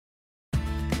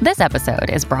This episode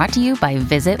is brought to you by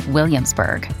Visit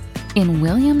Williamsburg. In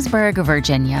Williamsburg,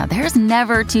 Virginia, there's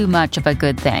never too much of a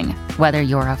good thing. Whether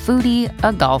you're a foodie,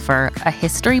 a golfer, a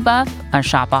history buff, a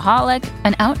shopaholic,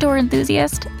 an outdoor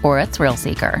enthusiast, or a thrill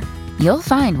seeker, you'll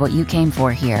find what you came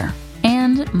for here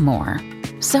and more.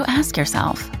 So ask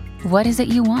yourself, what is it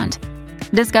you want?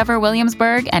 Discover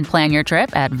Williamsburg and plan your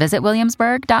trip at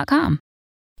visitwilliamsburg.com.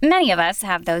 Many of us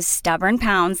have those stubborn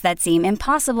pounds that seem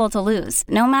impossible to lose,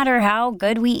 no matter how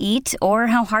good we eat or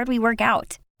how hard we work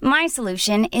out. My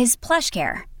solution is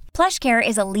PlushCare. PlushCare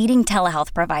is a leading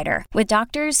telehealth provider with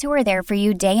doctors who are there for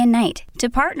you day and night to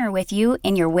partner with you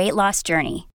in your weight loss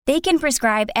journey. They can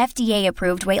prescribe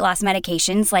FDA-approved weight loss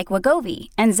medications like Wegovy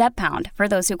and Zepbound for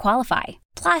those who qualify.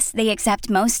 Plus, they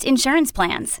accept most insurance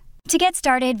plans. To get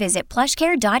started, visit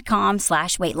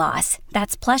plushcare.com/weightloss.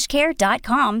 That's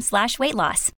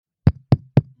plushcare.com/weightloss.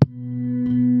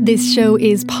 This show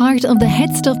is part of the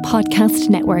Head Stuff Podcast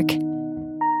Network.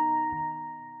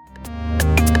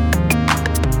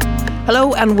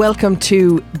 Hello and welcome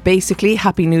to basically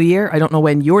Happy New Year. I don't know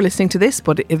when you're listening to this,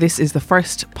 but this is the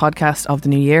first podcast of the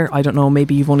new year. I don't know,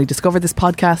 maybe you've only discovered this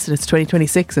podcast and it's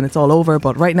 2026 and it's all over,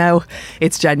 but right now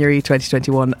it's January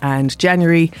 2021 and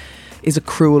January is a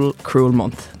cruel, cruel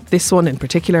month. This one in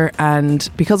particular, and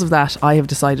because of that I have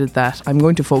decided that I'm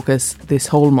going to focus this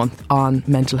whole month on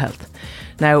mental health.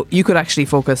 Now, you could actually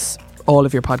focus all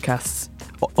of your podcasts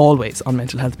always on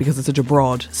mental health because it's such a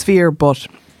broad sphere, but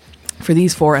for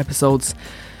these 4 episodes,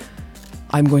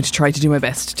 I'm going to try to do my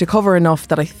best to cover enough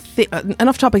that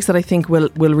enough topics that I think will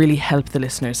really help the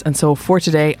listeners. And so for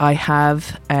today, I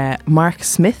have Mark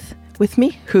Smith with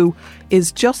me, who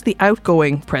is just the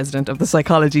outgoing president of the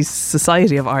Psychology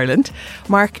Society of Ireland.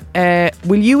 Mark,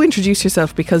 will you introduce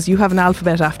yourself, because you have an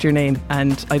alphabet after your name,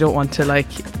 and I don't want to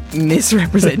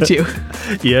misrepresent you.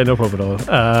 Yeah, no problem at all.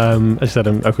 As I said,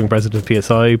 I'm outgoing president of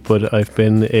PSI, but I've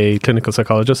been a clinical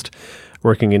psychologist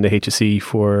working in the HSE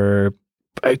for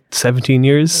about 17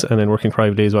 years and then working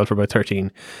privately as well for about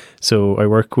 13. So I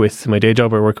work with my day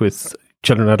job, I work with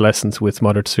children and adolescents with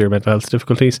moderate to severe mental health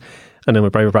difficulties. And then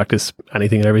with private practice,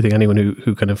 anything and everything, anyone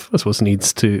who kind of, I suppose,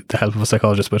 needs the help of a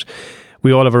psychologist. But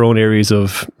we all have our own areas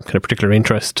of kind of particular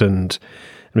interest and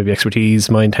maybe expertise.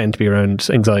 Mine tend to be around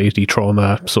anxiety,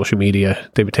 trauma, social media.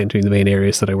 They would tend to be the main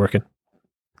areas that I work in.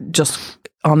 Just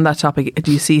on that topic,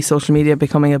 do you see social media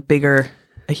becoming a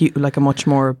much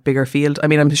more bigger field? I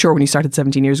mean, I'm sure when you started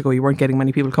 17 years ago, you weren't getting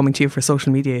many people coming to you for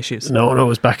social media issues. No, it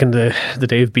was back in the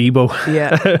day of Bebo.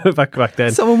 Yeah. back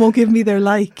then. Someone won't give me their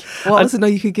like. What was it? No,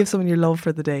 you could give someone your love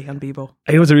for the day on Bebo.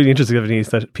 I know, it's a really interesting thing is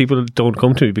that people don't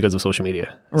come to me because of social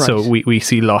media. Right. So we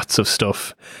see lots of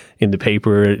stuff in the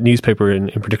newspaper in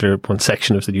particular, one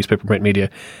section of the newspaper print media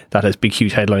that has big,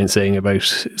 huge headlines saying about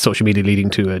social media leading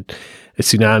to a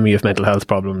tsunami of mental health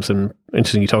problems. And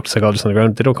interesting, you talk to psychologists on the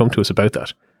ground, they don't come to us about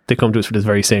that. They come to us for the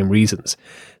very same reasons.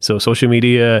 So social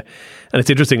media, and it's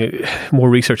interesting, more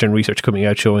research coming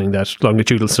out showing that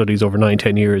longitudinal studies over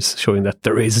 9-10 years showing that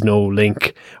there is no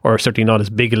link, or certainly not as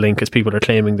big a link as people are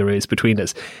claiming there is between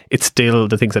us. It's still,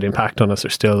 the things that impact on us are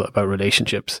still about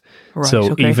relationships. Right,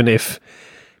 so okay. Even if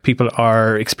people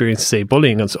are experiencing, say,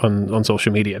 bullying on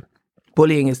social media.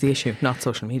 Bullying is the issue, not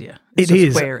social media.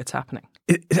 It's where it's happening.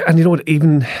 And you know what,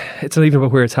 it's not even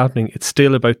about where it's happening. It's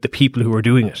still about the people who are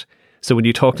doing it. So when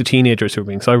you talk to teenagers who are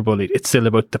being cyberbullied, it's still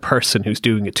about the person who's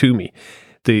doing it to me.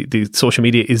 The social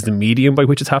media is the medium by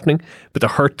which it's happening, but the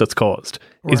hurt that's caused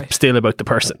is still about the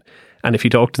person. And if you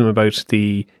talk to them about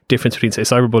the difference between, say,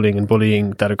 cyberbullying and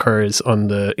bullying that occurs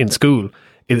in school,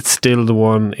 it's still the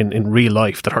one in real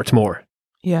life that hurts more.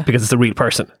 Yeah. Because it's a real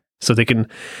person. So they can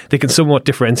somewhat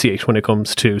differentiate when it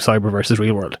comes to cyber versus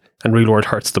real world. And real world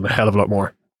hurts them a hell of a lot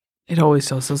more. It always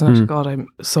does, doesn't it? God, I'm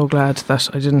so glad that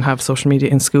I didn't have social media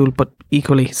in school, but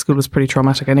equally, school was pretty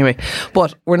traumatic anyway.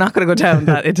 But we're not going to go down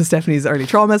that into Stephanie's early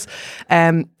traumas.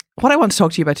 What I want to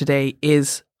talk to you about today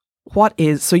is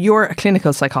so you're a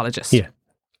clinical psychologist. Yeah.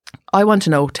 I want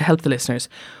to know, to help the listeners,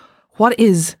 what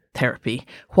is therapy?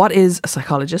 What is a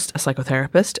psychologist, a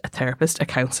psychotherapist, a therapist, a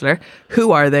counsellor?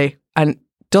 Who are they? And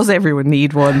does everyone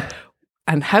need one?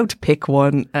 And how to pick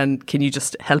one? And can you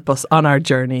just help us on our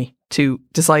journey to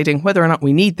deciding whether or not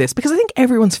we need this? Because I think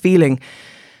everyone's feeling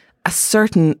so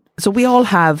we all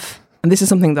have, and this is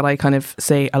something that I kind of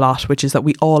say a lot, which is that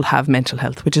we all have mental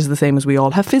health, which is the same as we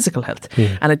all have physical health.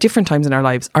 Yeah. And at different times in our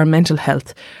lives, our mental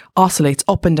health oscillates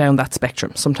up and down that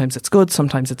spectrum. Sometimes it's good,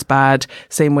 sometimes it's bad.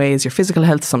 Same way as your physical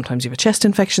health. Sometimes you have a chest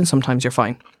infection, sometimes you're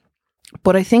fine.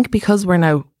 But I think because we're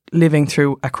now living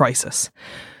through a crisis,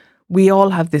 we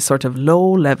all have this sort of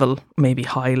low level, maybe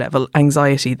high level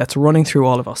anxiety that's running through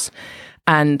all of us.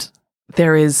 And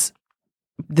there is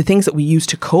the things that we use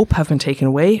to cope have been taken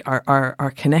away.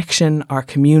 Our connection, our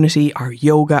community, our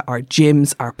yoga, our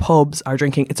gyms, our pubs, our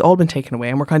drinking, it's all been taken away.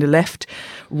 And we're kind of left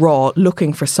raw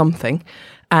looking for something.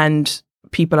 And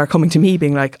people are coming to me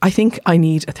being like, I think I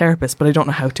need a therapist, but I don't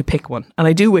know how to pick one. And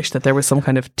I do wish that there was some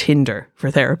kind of Tinder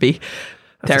for therapy.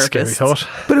 That's a scary thought.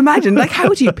 But imagine, like, how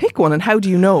do you pick one and how do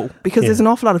you know? Because there's an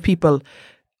awful lot of people,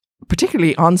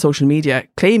 particularly on social media,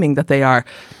 claiming that they are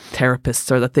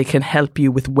therapists or that they can help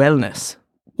you with wellness.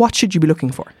 What should you be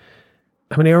looking for?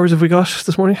 How many hours have we got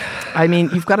this morning? I mean,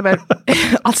 you've got about...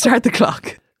 I'll start the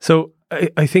clock. So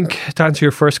I think to answer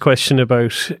your first question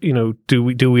about,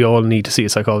 do we all need to see a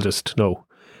psychologist? No.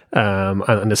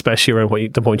 And especially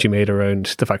around the point you made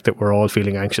around the fact that we're all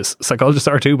feeling anxious. Psychologists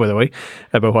are too, by the way,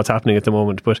 about what's happening at the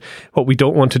moment. But what we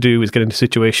don't want to do is get into a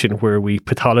situation where we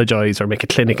pathologize or make a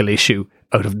clinical issue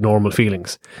out of normal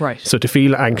feelings. Right. So to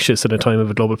feel anxious at a time of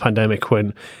a global pandemic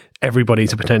when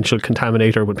everybody's a potential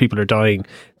contaminator, when people are dying,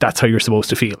 that's how you're supposed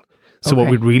to feel. So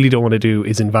what we really don't want to do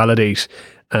is invalidate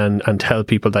and tell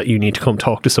people that you need to come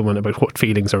talk to someone about what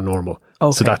feelings are normal.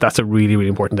 Okay. So that's a really, really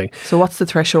important thing. So what's the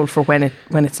threshold for when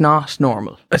it's not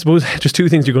normal? I suppose there's two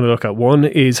things you're going to look at. One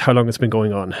is how long it's been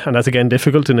going on. And that's, again,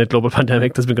 difficult in a global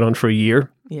pandemic that's been going on for a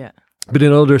year. Yeah. But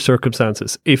in other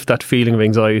circumstances, if that feeling of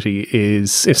anxiety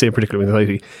is, if say in particular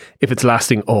anxiety, if it's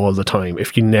lasting all the time,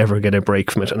 if you never get a break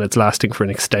from it and it's lasting for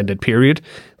an extended period,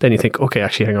 then you think, okay,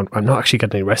 actually, hang on, I'm not actually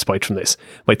getting any respite from this.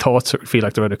 My thoughts feel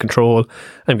like they're out of control.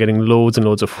 I'm getting loads and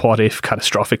loads of what if,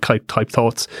 catastrophic type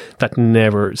thoughts that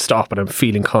never stop, and I'm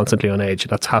feeling constantly on edge.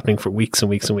 That's happening for weeks and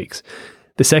weeks and weeks.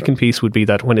 The second piece would be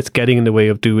that when it's getting in the way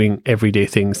of doing everyday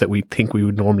things that we think we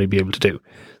would normally be able to do.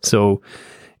 So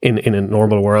in a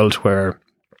normal world where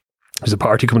there's a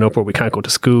party coming up where we can't go to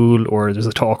school, or there's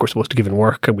a talk we're supposed to give in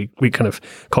work and we kind of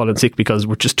call in sick because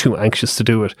we're just too anxious to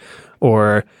do it,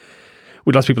 or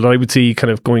with lots of people that I would see kind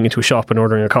of going into a shop and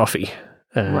ordering a coffee,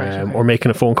 or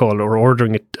making a phone call or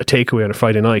ordering a takeaway on a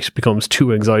Friday night becomes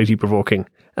too anxiety provoking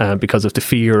because of the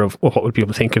fear of, what would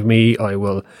people think of me? I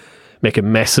will make a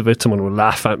mess of it. Someone will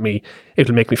laugh at me.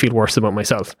 It'll make me feel worse about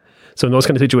myself. So in those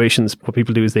kind of situations, what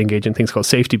people do is they engage in things called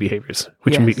safety behaviours,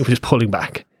 which is pulling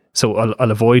back. So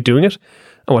I'll avoid doing it.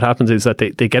 And what happens is that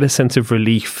they get a sense of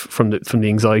relief from the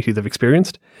anxiety they've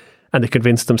experienced, and they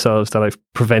convince themselves that I've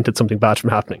prevented something bad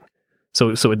from happening.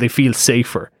 So they feel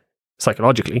safer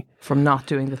psychologically. From not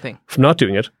doing the thing. From not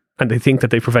doing it. And they think that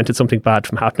they prevented something bad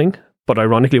from happening. But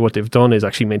ironically, what they've done is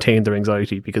actually maintained their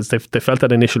anxiety because they felt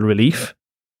that initial relief,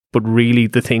 but really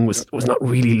the thing was not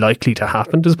really likely to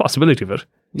happen. There's a possibility of it.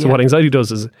 So what anxiety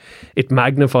does is it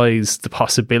magnifies the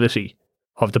possibility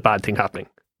of the bad thing happening.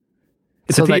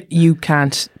 So that you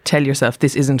can't tell yourself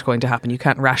this isn't going to happen. You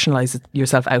can't rationalise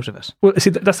yourself out of it. Well, see,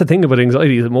 that's the thing about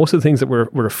anxiety, is that most of the things that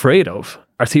we're afraid of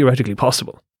are theoretically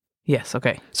possible. Yes,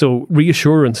 okay. So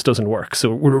reassurance doesn't work.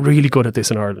 So we're really good at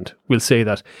this in Ireland. We'll say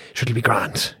that, sure, it'll be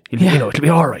grand. It'll be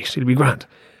all right. It'll be grand.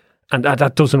 And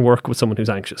that doesn't work with someone who's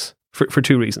anxious for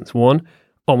two reasons. One,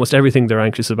 almost everything they're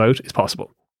anxious about is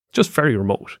possible. Just very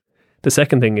remote. The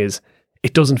second thing is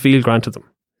it doesn't feel grand to them.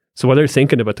 So while they're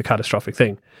thinking about the catastrophic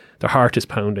thing, their heart is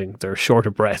pounding, they're short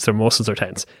of breath, their muscles are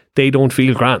tense. They don't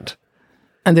feel grand.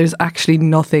 And there's actually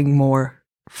nothing more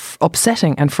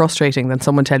upsetting and frustrating than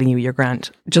someone telling you you're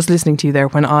grand. Just listening to you there,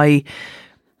 when I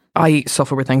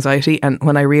suffer with anxiety, and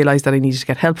when I realised that I needed to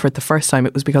get help for it the first time,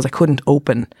 it was because I couldn't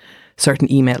open certain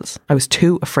emails. I was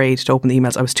too afraid to open the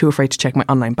emails. I was too afraid to check my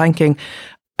online banking.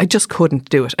 I just couldn't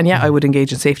do it. And I would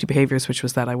engage in safety behaviours, which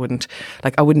was that I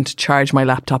wouldn't charge my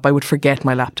laptop. I would forget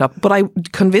my laptop. But I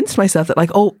convinced myself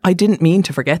that I didn't mean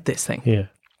to forget this thing. Yeah.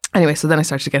 Anyway, so then I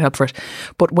started to get help for it.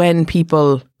 But when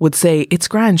people would say, it's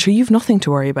grand, sure, you've nothing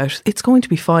to worry about. It's going to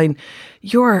be fine.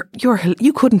 You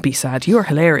couldn't be sad. You're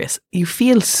hilarious. You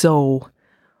feel so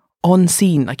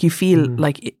unseen. Like you feel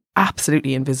like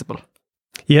absolutely invisible.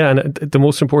 Yeah, and the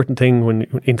most important thing when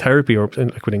in therapy or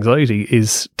like with anxiety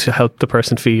is to help the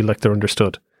person feel like they're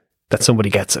understood, that somebody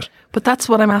gets it. But that's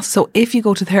what I'm asked. So if you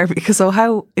go to therapy,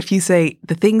 if you say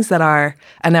the things that are,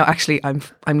 and now actually I'm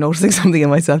noticing something in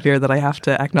myself here that I have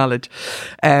to acknowledge.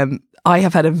 I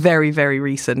have had a very, very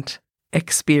recent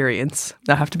experience.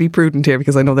 I have to be prudent here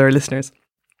because I know there are listeners.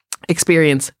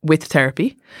 Experience with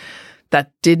therapy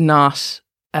that did not...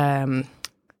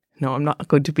 No, I'm not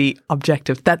going to be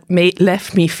objective. That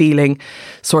left me feeling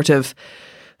sort of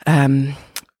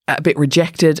a bit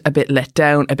rejected, a bit let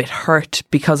down, a bit hurt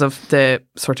because of the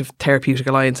sort of therapeutic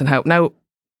alliance and how. Now,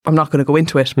 I'm not going to go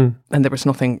into it, and there was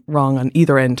nothing wrong on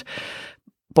either end.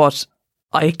 But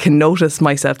I can notice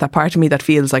myself, that part of me that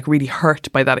feels like really hurt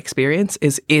by that experience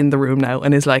is in the room now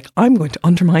and is like, I'm going to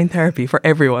undermine therapy for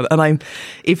everyone. And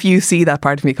if you see that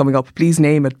part of me coming up, please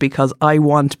name it, because I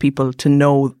want people to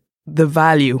know the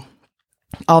value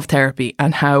of therapy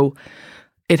and how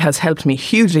it has helped me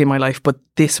hugely in my life. But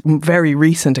this very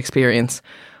recent experience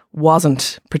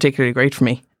wasn't particularly great for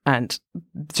me. And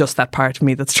just that part of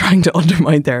me that's trying to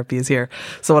undermine therapy is here.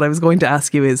 So what I was going to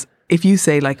ask you is, if you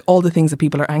say like all the things that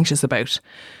people are anxious about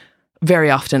very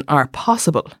often are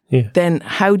possible, then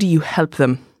how do you help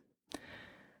them?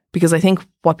 Because I think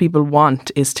what people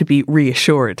want is to be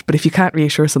reassured. But if you can't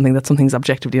reassure something that something's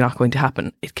objectively not going to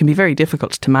happen, it can be very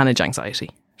difficult to manage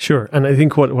anxiety. Sure. And I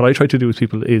think what I try to do with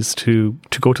people is to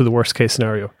go to the worst case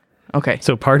scenario. Okay.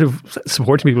 So part of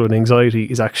supporting people with anxiety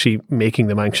is actually making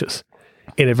them anxious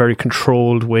in a very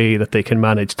controlled way that they can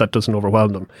manage, that doesn't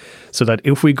overwhelm them. So that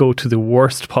if we go to the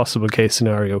worst possible case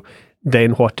scenario,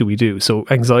 then what do we do? So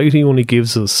anxiety only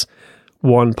gives us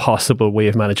one possible way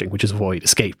of managing, which is avoid,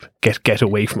 escape, get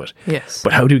away from it. Yes.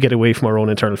 But how do we get away from our own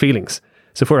internal feelings?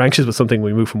 So if we're anxious with something,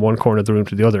 we move from one corner of the room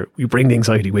to the other, we bring the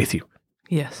anxiety with you.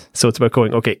 Yes. So it's about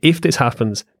going, okay, if this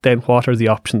happens, then what are the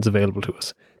options available to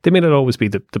us? They may not always be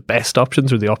the best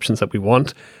options or the options that we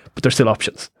want, but they're still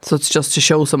options. So it's just to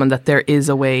show someone that there is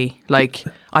a way, like,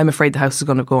 I'm afraid the house is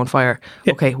going to go on fire.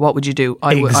 Yeah. Okay, what would you do?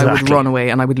 I would run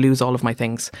away and I would lose all of my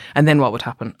things. And then what would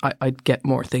happen? I'd get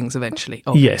more things eventually.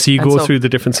 Okay. Yeah, so you go through the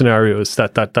different scenarios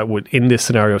that would, in this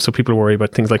scenario, so people worry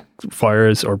about things like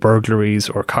fires or burglaries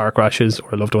or car crashes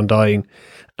or a loved one dying.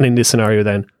 And in this scenario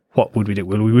then, what would we do?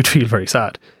 Well, we would feel very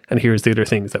sad. And here's the other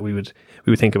things that we would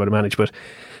think about to manage. But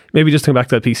maybe just to come back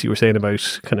to that piece you were saying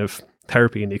about kind of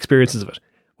therapy and the experiences of it.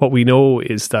 What we know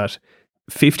is that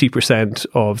 50%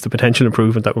 of the potential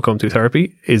improvement that will come through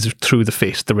therapy is through the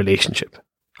fit, the relationship.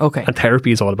 Okay. And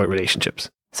therapy is all about relationships.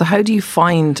 So how do you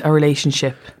find a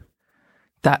relationship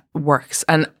that works?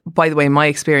 And by the way, my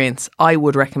experience, I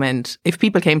would recommend, if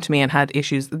people came to me and had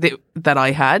issues that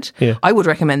I had, I would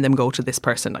recommend them go to this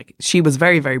person. Like, she was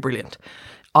very, very brilliant.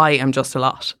 I am just a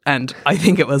lot, and I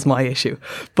think it was my issue.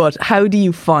 But how do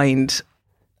you find,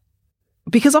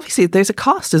 because obviously there's a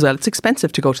cost as well. It's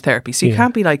expensive to go to therapy. So you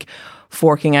can't be like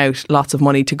forking out lots of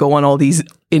money to go on all these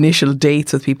initial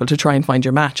dates with people to try and find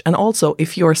your match. And also,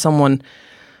 if you're someone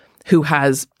who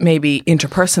has maybe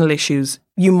interpersonal issues,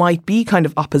 you might be kind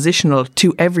of oppositional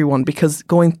to everyone, because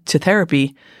going to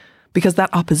therapy, because that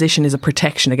opposition is a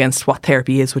protection against what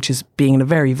therapy is, which is being in a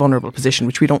very vulnerable position,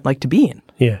 which we don't like to be in.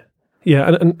 Yeah.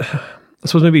 Yeah. And I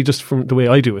suppose maybe just from the way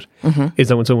I do it, is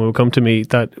that when someone will come to me,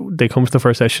 that they come to the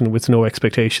first session with no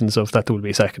expectations of that there will be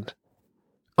a second.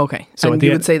 Okay. So and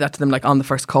you would say that to them like on the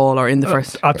first call or in the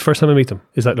first... At the first time I meet them,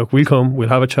 is that, look, we'll come, we'll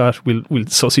have a chat, we'll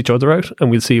suss each other out, and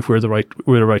we'll see if we're the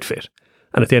right fit.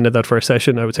 And at the end of that first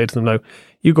session, I would say to them, now,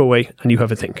 you go away and you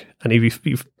have a think. And if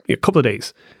you've a couple of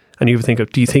days, and you have a think of,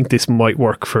 do you think this might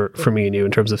work for me and you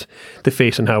in terms of the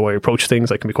fit and how I approach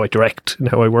things? I can be quite direct in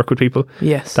how I work with people.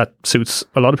 Yes. That suits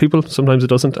a lot of people. Sometimes it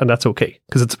doesn't, and that's okay.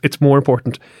 Because it's more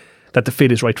important that the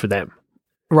fit is right for them.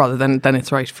 Rather than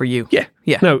it's right for you. Yeah.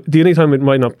 Now, the only time it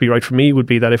might not be right for me would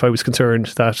be that if I was concerned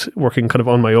that working kind of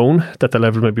on my own, that the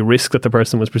level of maybe risk that the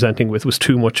person was presenting with was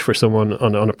too much for someone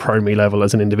on a primary level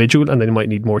as an individual, and they might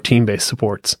need more team-based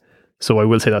supports. So I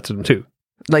will say that to them too.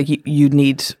 Like you'd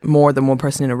need more than one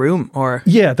person in a room, or?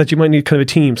 Yeah, that you might need kind of a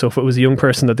team. So if it was a young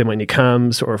person, that they might need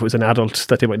CAMS, or if it was an adult,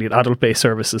 that they might need adult-based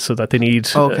services, so that they need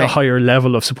a higher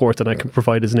level of support than I can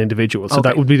provide as an individual. So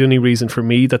that would be the only reason for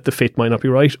me that the fit might not be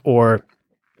right. Or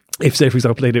if, say, for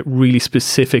example, they had a really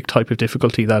specific type of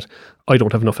difficulty that I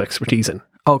don't have enough expertise in.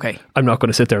 Okay. I'm not going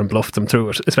to sit there and bluff them through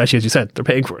it, especially as you said, they're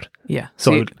paying for it. Yeah.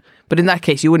 So but in that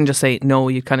case, you wouldn't just say no,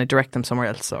 you'd kind of direct them somewhere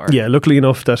else. Or yeah, luckily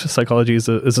enough that psychology is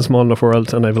a small enough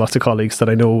world, and I have lots of colleagues that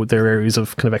I know their areas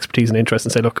of kind of expertise and interest,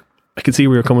 and say, look, I can see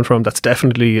where you're coming from. That's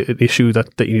definitely an issue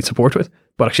that you need support with.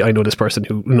 But actually, I know this person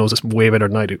who knows this way better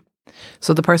than I do.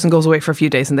 So the person goes away for a few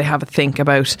days and they have a think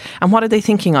about, and what are they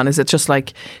thinking on? Is it just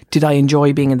like, did I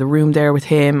enjoy being in the room there with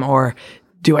him? Or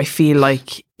do I feel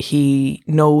like he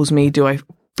knows me?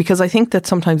 Because I think that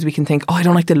sometimes we can think, oh, I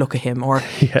don't like the look of him, or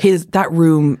that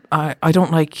room, I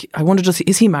don't like, I wonder,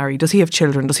 is he married? Does he have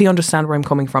children? Does he understand where I'm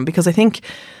coming from? Because I think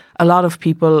a lot of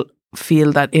people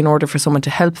feel that in order for someone to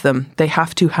help them, they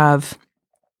have to have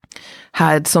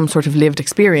had some sort of lived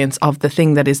experience of the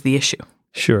thing that is the issue.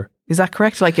 Sure. Is that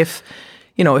correct? Like if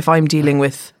I'm dealing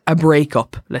with a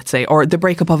breakup, let's say, or the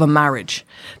breakup of a marriage,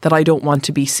 that I don't want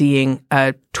to be seeing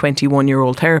a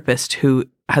 21-year-old therapist who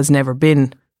has never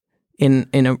been in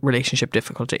a relationship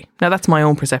difficulty. Now, that's my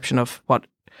own perception of what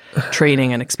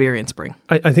training and experience bring.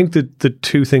 I think that the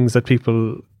two things that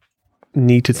people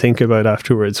need to think about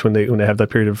afterwards when they have that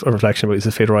period of reflection about, is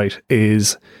it fit right,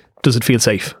 is, does it feel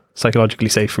safe, psychologically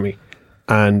safe for me?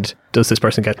 And does this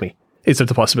person get me? Is there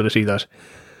the possibility that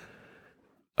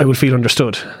I will feel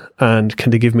understood, and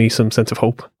can they give me some sense of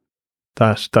hope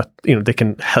that they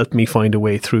can help me find a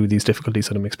way through these difficulties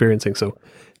that I'm experiencing? So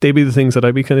they'd be the things that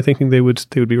I'd be kind of thinking they would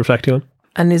be reflecting on.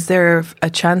 And is there a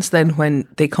chance then when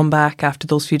they come back after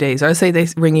those few days, or say they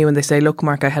ring you and they say, look,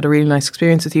 Mark, I had a really nice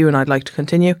experience with you and I'd like to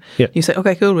continue. Yeah. You say,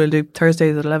 okay, cool, we'll do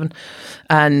Thursdays at 11.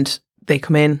 And they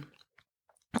come in,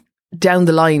 down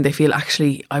the line they feel,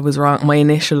 actually I was wrong, my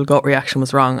initial gut reaction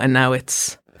was wrong, and now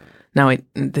it's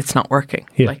not working.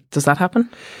 Yeah. Like, does that happen?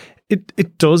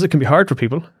 It does. It can be hard for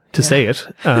people to say it.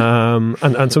 And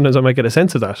sometimes I might get a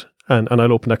sense of that, and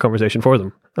I'll open that conversation for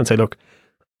them and say, look,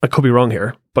 I could be wrong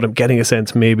here, but I'm getting a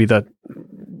sense maybe that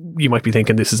you might be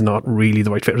thinking this is not really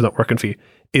the right fit, or not working for you.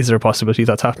 Is there a possibility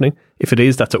that's happening? If it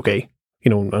is, that's okay.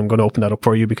 I'm going to open that up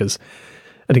for you, because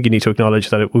I think you need to acknowledge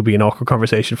that it would be an awkward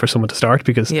conversation for someone to start,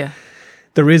 because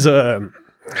there's a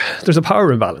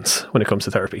power imbalance when it comes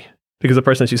to therapy, because the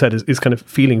person, as you said, is kind of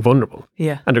feeling vulnerable,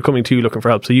 and they're coming to you looking for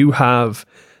help. So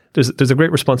there's a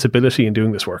great responsibility in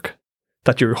doing this work,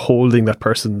 that you're holding that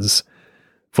person's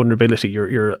vulnerability.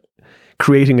 You're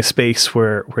creating a space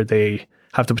where they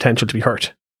have the potential to be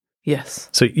hurt. Yes.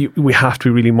 So we have to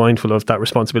be really mindful of that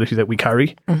responsibility that we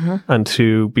carry, and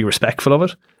to be respectful of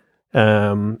it.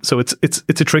 So it's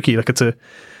a tricky, like it's a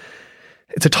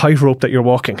tightrope that you're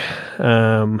walking.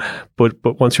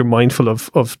 But once you're mindful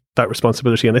of that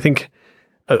responsibility, and I think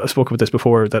I spoke about this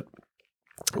before, that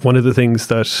one of the things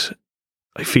that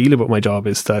I feel about my job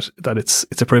is that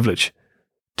it's a privilege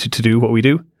to do what we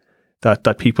do,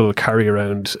 that people carry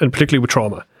around, and particularly with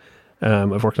trauma.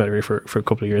 I've worked in that area for a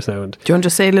couple of years now. And do you want to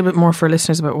say a little bit more for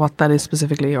listeners about what that is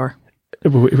specifically, or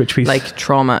which piece? Like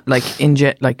trauma, like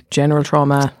like general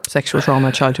trauma, sexual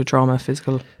trauma, childhood trauma,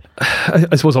 physical.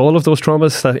 I suppose all of those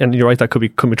traumas, and you're right, that could be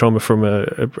trauma from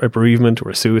a bereavement, or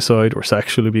a suicide, or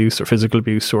sexual abuse, or physical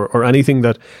abuse, or anything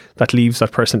that leaves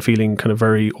that person feeling kind of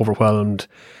very overwhelmed,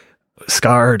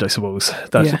 scarred, I suppose,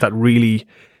 that really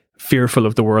fearful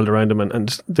of the world around them.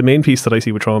 And the main piece that I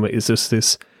see with trauma is just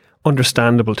this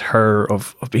understandable terror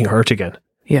of being hurt again.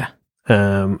 Yeah.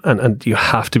 And you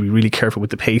have to be really careful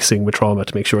with the pacing with trauma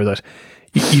to make sure that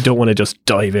you don't want to just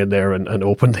dive in there and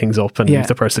open things up and leave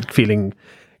the person feeling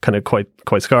kind of quite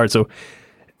scarred. So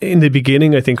in the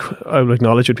beginning, I think I will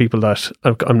acknowledge with people that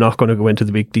I'm not going to go into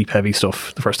the big, deep, heavy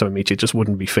stuff the first time I meet you. It just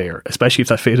wouldn't be fair, especially if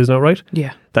that fit is not right.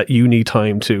 Yeah. That you need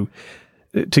time to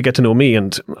get to know me.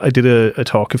 And I did a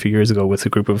talk a few years ago with a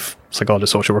group of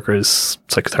psychologists, social workers,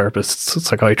 psychotherapists,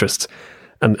 psychiatrists,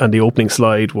 and the opening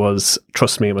slide was,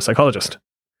 trust me, I'm a psychologist.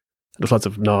 There's lots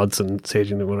of nods and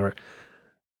saging and whatever.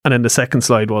 And then the second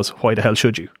slide was, why the hell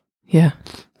should you? Yeah.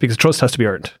 Because trust has to be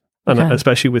earned. And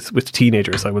especially with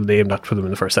teenagers, I will name that for them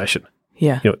in the first session.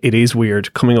 Yeah. It is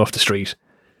weird coming off the street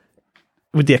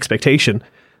with the expectation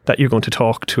that you're going to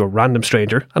talk to a random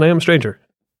stranger, and I am a stranger.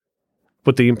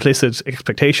 But the implicit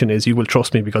expectation is you will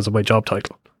trust me because of my job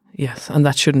title. Yes, and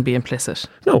that shouldn't be implicit.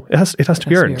 No, it has to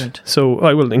be earned. So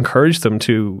I will encourage them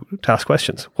to ask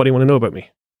questions. What do you want to know about me?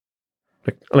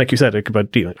 Like you said,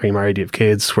 about, are you married? Do you have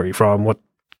kids? Where are you from? What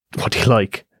do you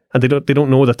like? And they don't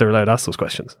know that they're allowed to ask those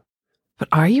questions. But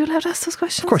are you allowed to ask those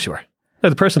questions? Of course you are. Now,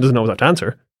 the person doesn't know that to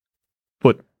answer.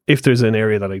 But if there's an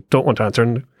area that I don't want to answer,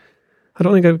 and I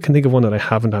don't think I can think of one that I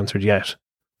haven't answered yet.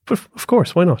 But of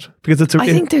course, why not? Because I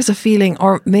think there's a feeling,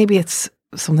 or maybe it's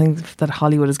something that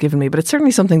Hollywood has given me, but it's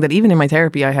certainly something that even in my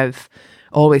therapy I have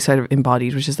always sort of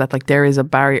embodied, which is that like there is a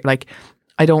barrier, like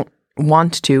I don't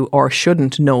want to or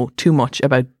shouldn't know too much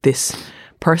about this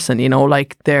person,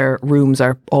 like their rooms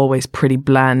are always pretty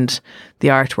bland, the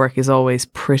artwork is always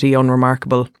pretty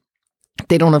unremarkable,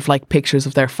 they don't have like pictures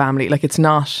of their family, like it's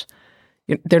not,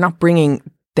 they're not bringing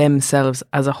themselves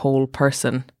as a whole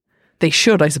person. They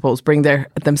should, I suppose, bring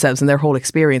themselves and their whole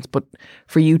experience, but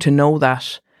for you to know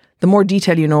that, the more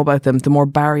detail you know about them, the more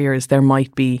barriers there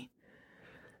might be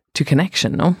to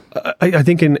connection, no? I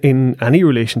think in any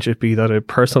relationship, be that a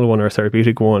personal one or a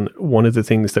therapeutic one of the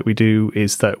things that we do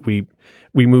is that we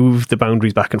move the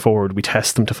boundaries back and forward. We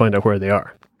test them to find out where they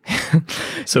are.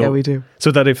 So, yeah, we do. So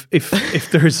that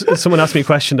if there's someone asks me a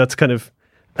question that's kind of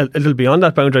a little beyond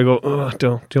that boundary, I go, do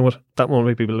you know what? That one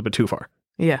might be a little bit too far.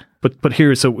 Yeah. But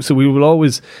here, so we will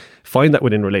always find that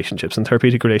within relationships, and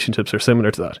therapeutic relationships are similar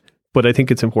to that. But I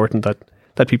think it's important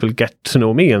that people get to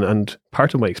know me and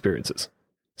part of my experiences.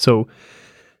 So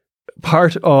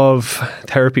part of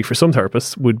therapy for some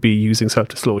therapists would be using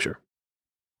self-disclosure.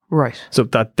 Right. So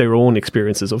that their own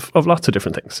experiences of lots of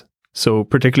different things. So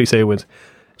particularly say with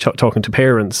talking to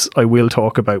parents, I will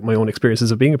talk about my own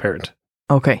experiences of being a parent.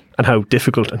 Okay. And how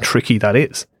difficult and tricky that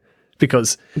is.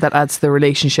 Because that adds to the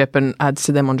relationship and adds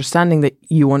to them understanding that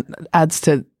adds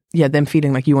to them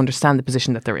feeling like you understand the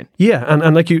position that they're in. Yeah,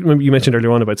 and like you mentioned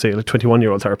earlier on about, say, a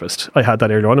 21-year-old therapist. I had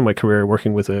that earlier on in my career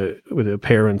working with a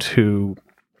parent who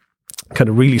kind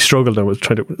of really struggled and was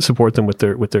trying to support them with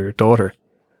their daughter.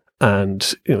 And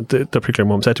the particular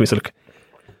mum said to me, so look,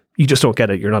 you just don't get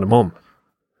it, you're not a mum.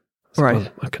 So, right.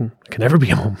 Well, I can never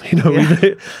be a mum,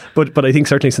 Yeah. But I think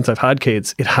certainly since I've had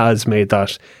kids, it has made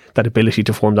that ability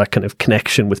to form that kind of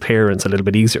connection with parents a little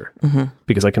bit easier,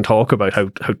 because I can talk about how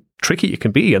tricky it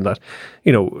can be, and that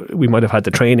we might have had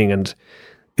the training, and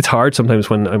it's hard sometimes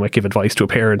when I might give advice to a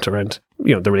parent around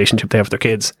the relationship they have with their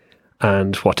kids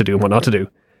and what to do and what not to do,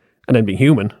 and then being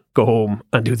human, go home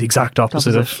and do the exact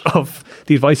opposite. Of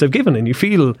the advice I've given, and you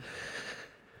feel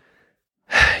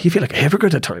like a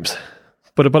hypocrite at times.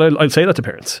 But I'll say that to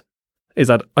parents, is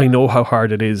that I know how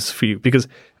hard it is for you, because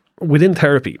within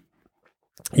therapy,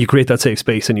 you create that safe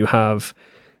space and you have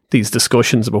these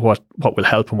discussions about what will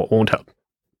help and what won't help.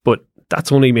 But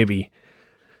that's only maybe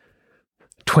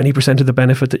 20% of the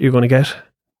benefit that you're going to get.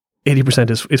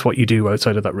 80% is what you do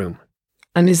outside of that room.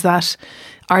 And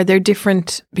are there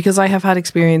different, because I have had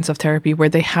experience of therapy where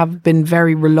they have been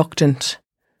very reluctant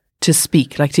to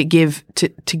speak, like to give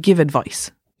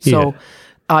advice. So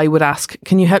I would ask,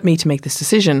 can you help me to make this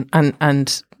decision?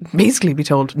 And basically be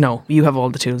told, no, you have all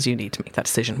the tools you need to make that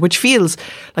decision, which feels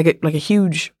like a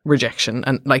huge rejection.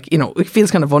 And it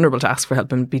feels kind of vulnerable to ask for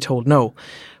help and be told no.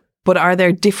 But are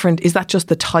there is that just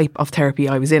the type of therapy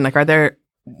I was in? Like, are there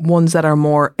ones that are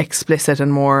more explicit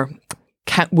and more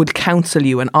would counsel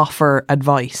you and offer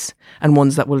advice, and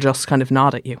ones that will just kind of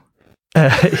nod at you?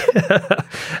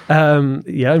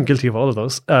 I'm guilty of all of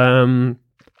those.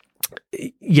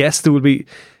 Yes, there will be.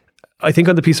 I think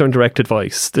on the piece around direct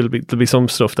advice, there'll be some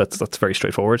stuff that's very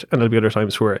straightforward, and there'll be other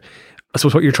times where I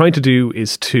suppose what you're trying to do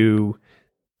is to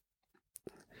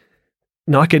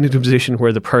not get into a position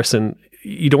where the person,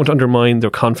 you don't undermine their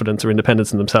confidence or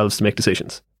independence in themselves to make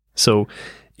decisions. So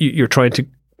you're trying to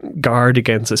guard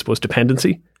against, I suppose,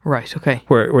 dependency. Right. Okay.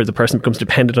 Where the person becomes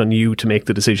dependent on you to make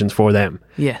the decisions for them.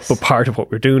 Yes. But part of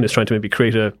what we're doing is trying to maybe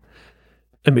create a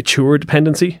mature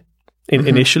dependency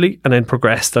initially, and then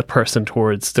progress that person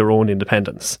towards their own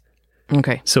independence.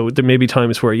 Okay. So there may be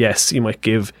times where, yes, you might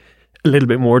give a little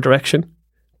bit more direction,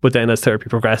 but then as therapy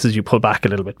progresses, you pull back a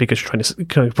little bit because you're trying to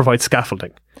kind of provide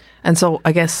scaffolding. And so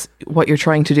I guess what you're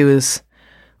trying to do is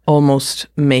almost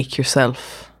make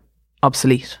yourself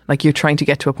obsolete. Like, you're trying to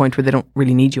get to a point where they don't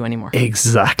really need you anymore.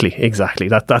 Exactly.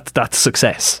 That's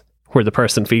success, where the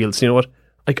person feels, you know what,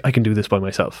 I can do this by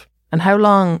myself. And how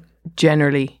long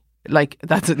generally? Like,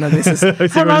 that's it. No, this is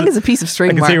how long is a piece of string?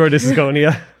 I can see where this is going.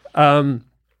 Yeah, because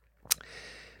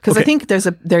I think there's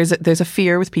a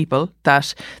fear with people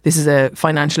that this is a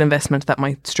financial investment that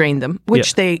might strain them,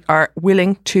 which they are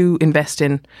willing to invest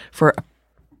in for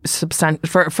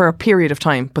a period of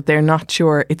time, but they're not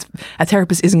sure. A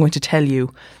therapist isn't going to tell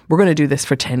you, we're going to do this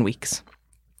for 10 weeks,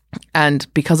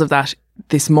 and because of that,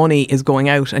 this money is going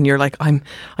out, and you're like,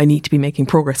 I need to be making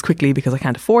progress quickly because I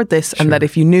can't afford this. Sure. And that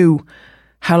if you knew,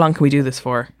 how long can we do this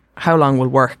for? How long will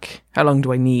work? How long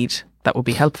do I need? That would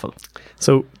be helpful.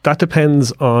 So that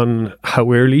depends on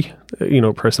how early,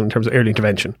 person, in terms of early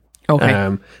intervention.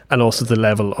 Okay. And also the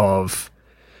level of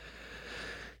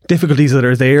difficulties that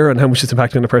are there and how much it's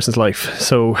impacting on a person's life.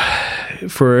 So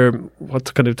for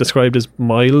what's kind of described as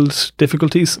mild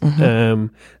difficulties,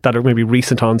 that are maybe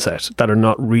recent onset, that are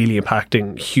not really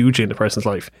impacting hugely in a person's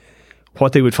life,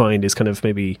 what they would find is kind of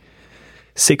maybe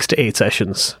 6 to 8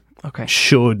 sessions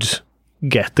should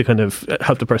get the kind of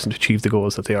help the person to achieve the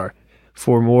goals that they are.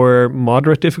 For more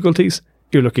moderate difficulties,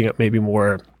 you're looking at maybe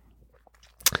more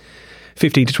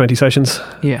 15 to 20 sessions.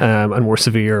 And more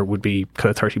severe would be kind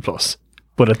of 30 plus.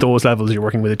 But at those levels, you're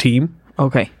working with a team.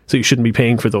 Okay. So you shouldn't be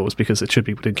paying for those because it should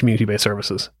be within community-based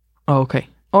services. Okay.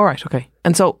 All right. Okay.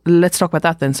 And so let's talk about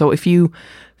that then. So if you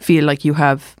feel like you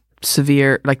have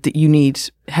severe, like that you need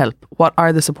help, what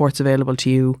are the supports available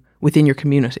to you within your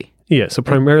community? Yeah, so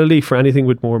primarily for anything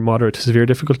with more moderate to severe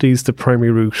difficulties, the primary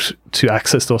route to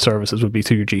access those services would be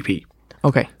through your GP.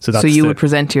 Okay. So you would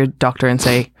present to your doctor and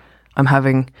say, I'm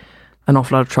having an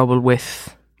awful lot of trouble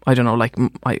with, I don't know, like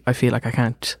I feel like I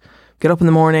can't get up in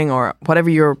the morning, or whatever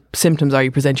your symptoms are,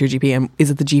 you present to your GP. And is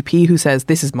it the GP who says,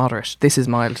 this is moderate, this is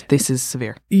mild, this is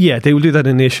severe? Yeah, they will do that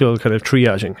initial kind of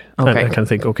triaging. And kind of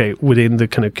think, okay, within the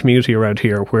kind of community around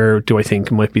here, where do I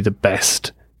think might be the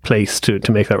best place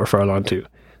to make that referral onto?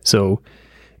 So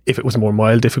if it was more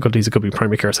mild difficulties, it could be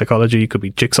primary care psychology, it could be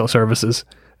jigsaw services.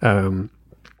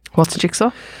 What's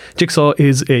Jigsaw? Jigsaw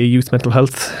is a youth mental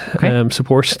health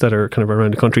support that are kind of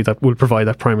around the country that will provide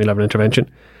that primary level intervention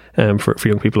for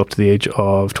young people up to the age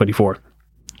of 24.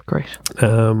 Great.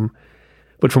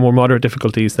 But for more moderate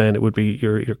difficulties, then it would be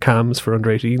your CAMS for under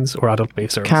 18s or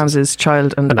adult-based services. CAMS is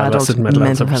child and adult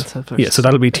mental health services. Yeah, so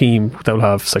that'll be a team that will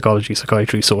have psychology,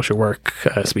 psychiatry, social work,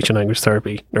 speech and language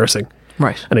therapy, nursing.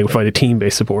 Right. And they will provide a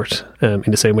team-based support in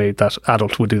the same way that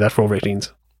adult would do that for over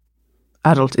 18s.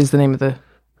 Adult is the name of the...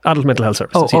 Adult mental health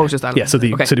services. Just adult. Yeah, so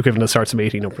the equivalent starts from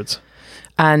 18 upwards.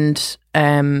 And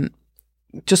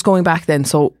just going back then,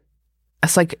 so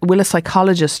will a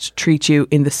psychologist treat you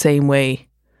in the same way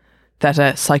that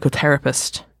a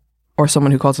psychotherapist or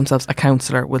someone who calls themselves a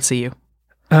counsellor will see you?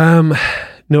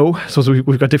 No. So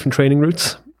we've got different training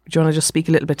routes. Do you want to just speak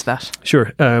a little bit to that?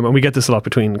 Sure. And we get this a lot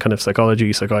between kind of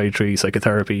psychology, psychiatry,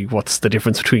 psychotherapy. What's the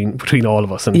difference between all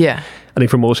of us? And I think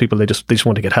for most people, they just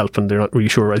want to get help and they're not really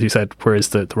sure, as you said, where is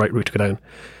the right route to go down.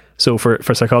 So for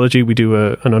psychology, we do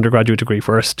an undergraduate degree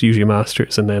first, usually a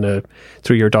master's, and then a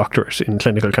 3-year doctorate in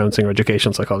clinical counselling or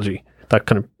educational psychology. That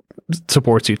kind of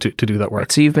supports you to do that work.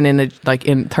 Right, so you've been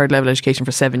in third level education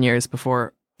for 7 years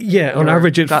before. Yeah, on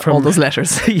average, from all those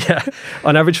letters. Yeah,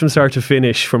 on average, from start to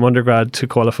finish, from undergrad to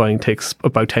qualifying, takes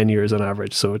about 10 years on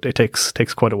average. So it takes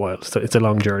quite a while. So it's a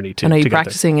long journey to. And are you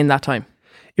practicing in that time?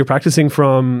 You're practicing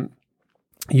from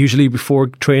usually before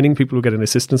training. People will get an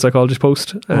assistant psychologist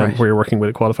post where you're working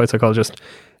with a qualified psychologist.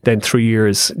 Then 3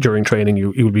 years during training,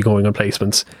 you will be going on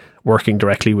placements, working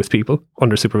directly with people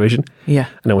under supervision. Yeah,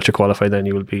 and then once you're qualified, then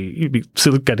you'll be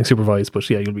still getting supervised, but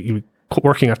you'll be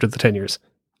working after the 10 years.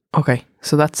 Okay,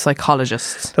 so that's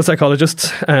psychologists. Psychology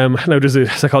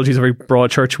is a very broad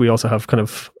church. We also have kind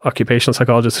of occupational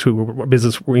psychologists who work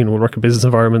in business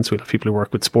environments. We have people who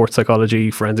work with sports psychology,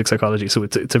 forensic psychology. So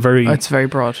it's very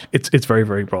broad. It's very,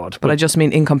 very broad. But I just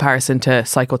mean in comparison to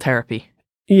psychotherapy.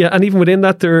 Yeah, and even within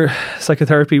that,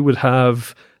 psychotherapy would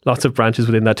have lots of branches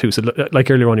within that too. So like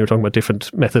earlier on, you were talking about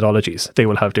different methodologies. They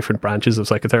will have different branches of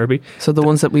psychotherapy. So the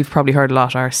ones that we've probably heard a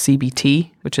lot are CBT,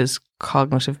 which is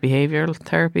cognitive behavioural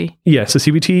therapy. Yeah, so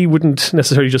CBT wouldn't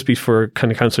necessarily just be for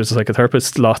kind of counsellors and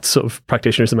psychotherapists. Lots of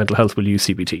practitioners in mental health will use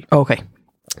CBT. Okay.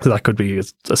 So that could be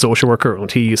a social worker,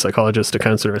 OT, a psychologist, a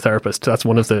counsellor, a therapist. That's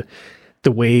one of the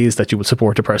ways that you would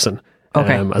support a person.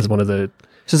 Okay. As one of the...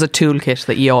 So it's a toolkit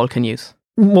that you all can use.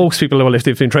 Most people, well, if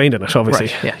they've been trained in it,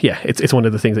 obviously. Right, yeah, it's one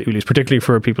of the things that you use, particularly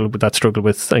for people that struggle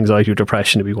with anxiety or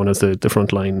depression. It'd be one of the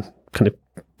frontline kind of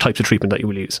types of treatment that you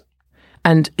will use.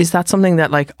 And is that something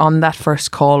that, like, on that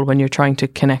first call when you're trying to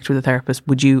connect with a therapist,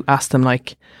 would you ask them,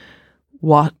 like,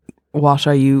 what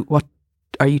are you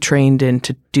trained in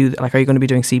to do? Like, are you going to be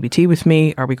doing CBT with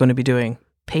me? Are we going to be doing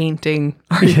painting?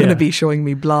 Are you going to be showing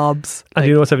me blobs? And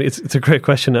you know what's happening? It's a great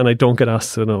question, and I don't get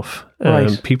asked enough.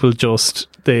 Right. People just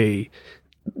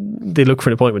they look for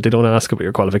an appointment. They don't ask about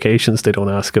your qualifications. They don't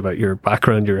ask about your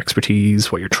background, your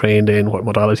expertise, what you're trained in, what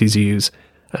modalities you use.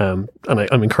 And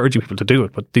I'm encouraging people to do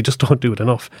it, but they just don't do it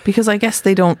enough. Because I guess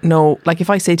they don't know. Like,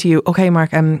 if I say to you, okay,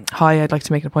 Mark, hi, I'd like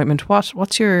to make an appointment.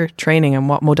 What's your training and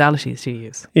what modalities do you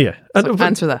use? Yeah. So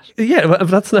answer that. Yeah, but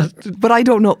that's not... But I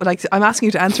don't know. Like, I'm asking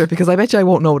you to answer it because I bet you I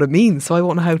won't know what it means. So I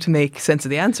won't know how to make sense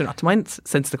of the answer, not to mind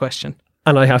sense of the question.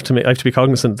 And I have to be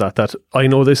cognizant that I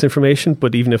know this information,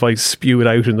 but even if I spew it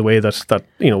out in the way that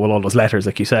all those letters,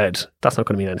 like you said, that's not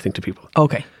going to mean anything to people.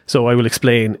 Okay. So I will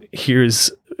explain,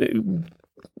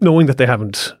 knowing that they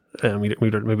haven't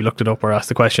maybe looked it up or asked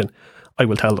the question, I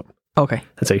will tell them. Okay.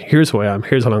 And say, here's who I am,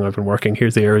 here's how long I've been working,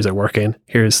 here's the areas I work in,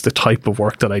 here's the type of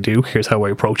work that I do, here's how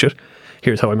I approach it,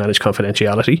 here's how I manage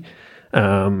confidentiality,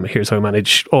 here's how I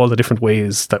manage all the different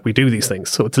ways that we do these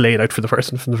things. So it's laid out for the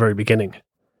person from the very beginning.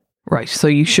 Right. So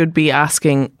you should be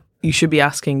asking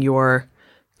your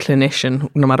clinician,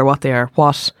 no matter what they are,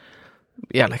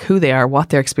 who they are, what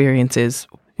their experience is,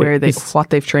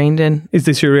 what they've trained in. Is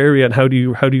this your area, and how do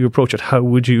you approach it? How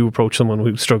would you approach someone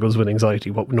who struggles with anxiety?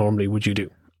 What normally would you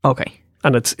do? Okay.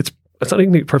 And it's not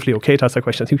even perfectly okay to ask that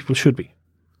question. I think people should be.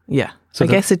 Yeah. So I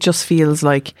guess it just feels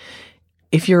like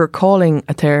if you're calling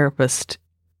a therapist,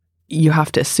 you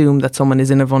have to assume that someone is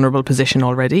in a vulnerable position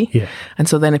already. Yeah. And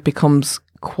so then it becomes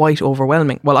quite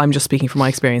overwhelming. Well, I'm just speaking from my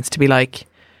experience, to be like,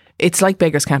 it's like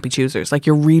beggars can't be choosers. Like,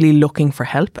 you're really looking for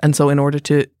help. And so in order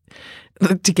to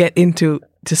get into,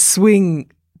 to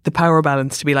swing the power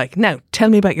balance, to be like, now tell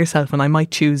me about yourself and I might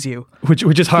choose you. Which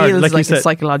is hard. Feels like you said, a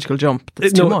psychological jump.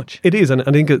 That's too much. It is. And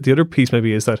I think the other piece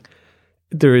maybe is that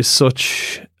there is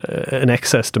such an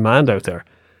excess demand out there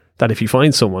that if you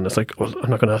find someone, it's like, well,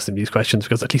 I'm not going to ask them these questions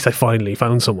because at least I finally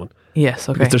found someone. Yes,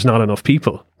 okay. Because there's not enough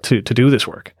people to do this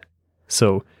work.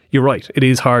 So you're right. It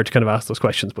is hard to kind of ask those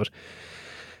questions, but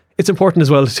It's important as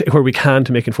well where we can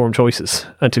to make informed choices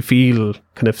and to feel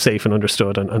kind of safe and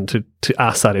understood and to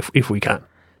ask that if we can.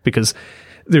 Because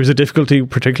there's a difficulty,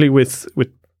 particularly with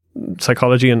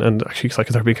psychology and actually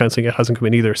psychotherapy counselling, it hasn't come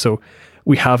in either. So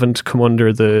we haven't come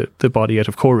under the body out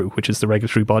of CORU, which is the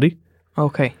regulatory body.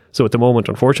 Okay. So at the moment,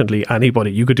 unfortunately,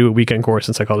 anybody, you could do a weekend course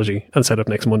in psychology and set up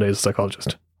next Monday as a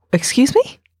psychologist. Excuse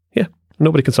me? Yeah,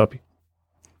 nobody can stop you.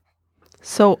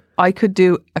 So I could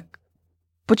do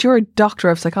but you're a doctor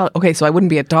of psychology. Okay, so I wouldn't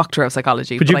be a doctor of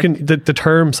psychology. But you can, the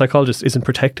term psychologist isn't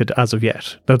protected as of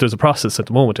yet. Now, there's a process at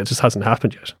the moment. It just hasn't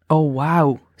happened yet. Oh,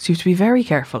 wow. So you have to be very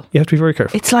careful. You have to be very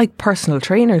careful. It's like personal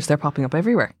trainers. They're popping up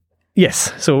everywhere.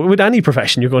 Yes. So with any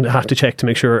profession, you're going to have to check to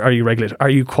make sure, are you regulated? Are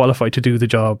you qualified to do the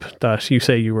job that you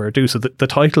say you were due? So the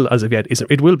title as of yet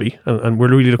isn't. It will be. And we're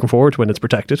really looking forward to when it's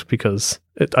protected, because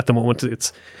at the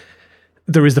moment,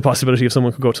 there is the possibility of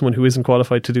someone could go to someone who isn't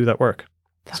qualified to do that work.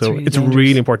 That's so really it's dangerous.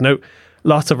 really important. Now,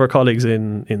 lots of our colleagues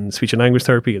in speech and language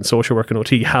therapy and social work and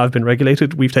OT have been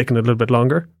regulated. We've taken a little bit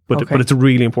longer, but it's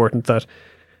really important that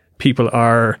people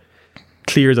are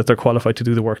clear that they're qualified to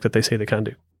do the work that they say they can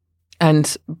do.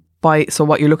 And so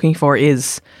what you're looking for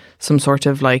is some sort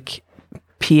of like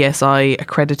PSI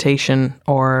accreditation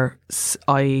or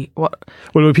what?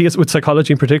 Well, with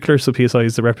psychology in particular, so PSI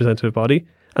is the representative body,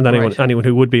 and anyone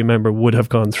who would be a member would have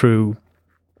gone through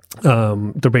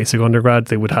their basic undergrad.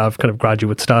 They would have kind of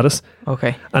graduate status.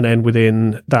 Okay. And then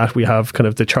within that, we have kind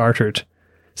of the chartered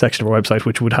section of our website,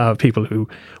 which would have people who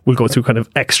will go through kind of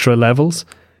extra levels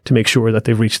to make sure that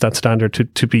they've reached that standard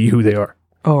to be who they are.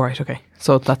 Oh, right. Okay.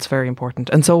 So that's very important.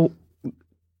 And so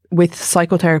with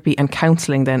psychotherapy and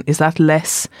counselling then, is that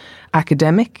less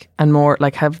academic and more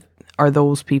like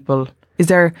is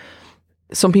there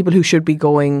some people who should be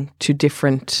going to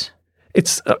different...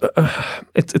 It's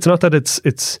not that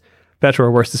it's better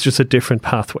or worse. It's just a different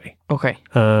pathway. Okay.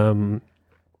 Counsellors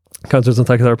and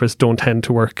psychotherapists don't tend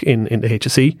to work in the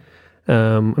HSE.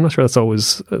 I'm not sure that's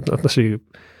always not necessarily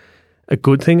a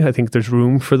good thing. I think there's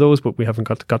room for those, but we haven't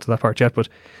got to that part yet. But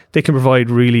they can provide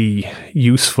really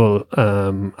useful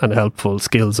and helpful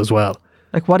skills as well.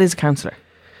 Like, what is a counsellor?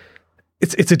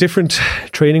 It's a different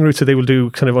training route. So they will do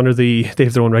kind of they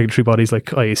have their own regulatory bodies like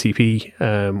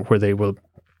IACP, where they will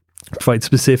provide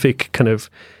specific kind of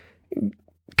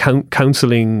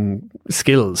counselling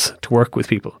skills to work with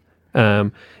people.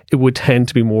 It would tend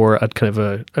to be more at kind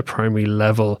of a primary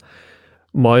level,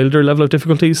 milder level of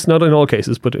difficulties, not in all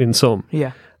cases, but in some.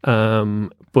 Yeah.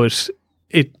 But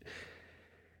it's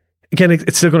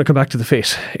still going to come back to the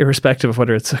fit, irrespective of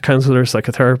whether it's a counsellor,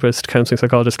 psychotherapist, counselling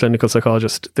psychologist, clinical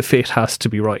psychologist. The fit has to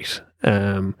be right.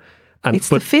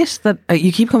 The fit that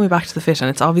you keep coming back to the fit, and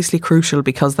it's obviously crucial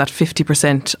because that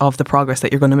 50% of the progress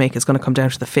that you're going to make is going to come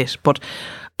down to the fit. But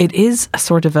it is a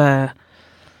sort of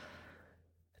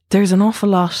there's an awful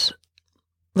lot,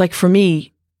 like for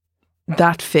me,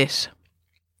 that fit.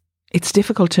 It's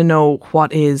difficult to know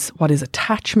what is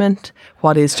attachment,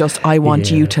 what is just I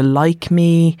want you to like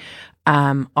me.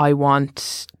 I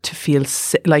want to feel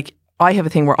like I have a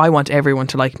thing where I want everyone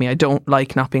to like me. I don't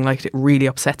like not being liked. It really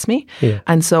upsets me. Yeah.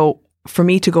 And so for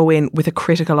me to go in with a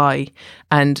critical eye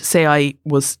and say I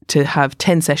was to have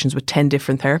 10 sessions with 10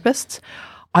 different therapists,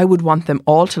 I would want them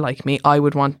all to like me.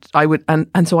 And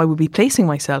so I would be placing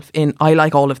myself in, I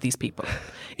like all of these people.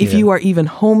 If you are even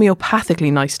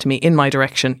homeopathically nice to me in my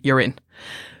direction, you're in.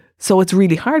 So it's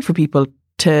really hard for people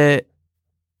to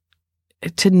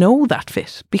know that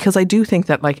fit, because I do think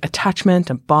that like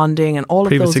attachment and bonding and all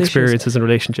previous of those experiences and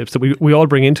relationships that we all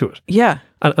bring into it. Yeah.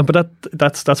 But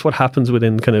that's what happens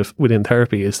within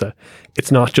therapy, is that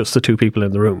it's not just the two people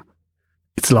in the room.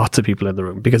 It's lots of people in the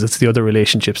room, because it's the other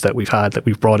relationships that we've had that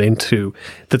we've brought into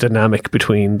the dynamic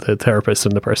between the therapist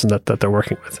and the person that they're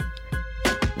working with.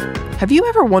 Have you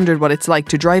ever wondered what it's like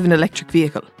to drive an electric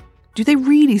vehicle? Do they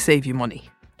really save you money?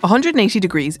 180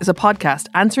 Degrees is a podcast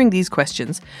answering these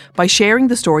questions by sharing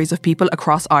the stories of people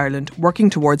across Ireland working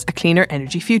towards a cleaner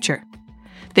energy future.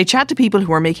 They chat to people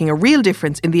who are making a real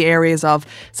difference in the areas of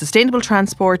sustainable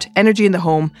transport, energy in the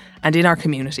home, and in our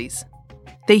communities.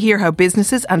 They hear how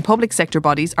businesses and public sector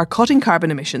bodies are cutting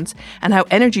carbon emissions and how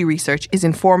energy research is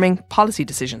informing policy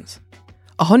decisions.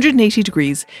 180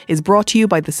 Degrees is brought to you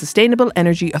by the Sustainable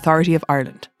Energy Authority of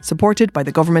Ireland, supported by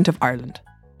the Government of Ireland.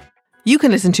 You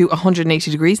can listen to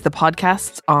 180 Degrees, the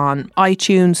podcasts, on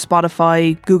iTunes,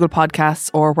 Spotify, Google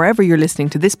Podcasts, or wherever you're listening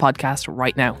to this podcast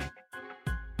right now.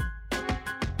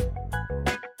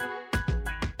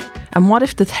 And what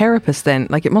if the therapist then,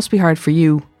 like, it must be hard for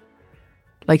you,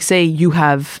 like, say you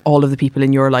have all of the people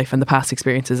in your life and the past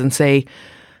experiences, and say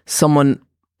someone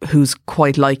who's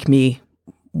quite like me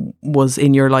was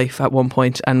in your life at one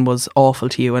point and was awful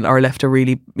to you, and or left a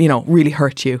really, really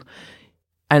hurt you,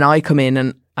 and I come in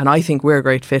and I think we're a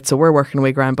great fit, so we're working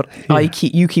away grand, but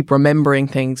you keep remembering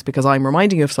things because I'm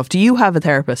reminding you of stuff. Do you have a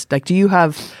therapist? Like, do you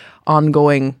have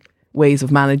ongoing ways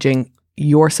of managing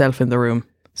yourself in the room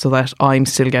so that I'm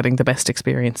still getting the best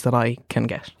experience that I can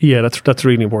get? Yeah, that's a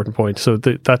really important point. So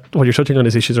that what you're touching on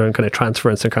is issues around kind of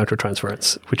transference and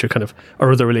counter-transference, which are kind of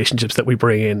are other relationships that we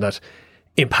bring in that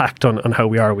impact on how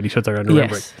we are with each other and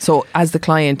remembering. Yes. So as the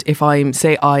client, if I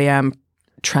am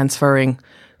transferring,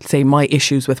 say, my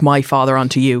issues with my father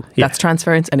onto you, that's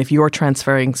transference. And if you're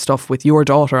transferring stuff with your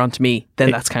daughter onto me,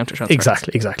 then that's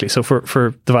counter-transference. Exactly. So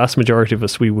for the vast majority of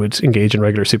us, we would engage in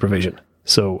regular supervision.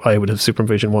 So I would have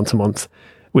supervision once a month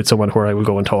with someone where I will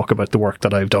go and talk about the work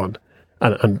that I've done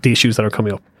and the issues that are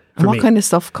coming up. And what kind of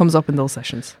stuff comes up in those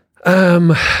sessions?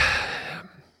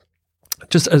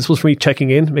 Just, I suppose, for me, checking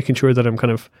in, making sure that I'm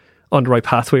kind of on the right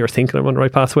pathway or thinking I'm on the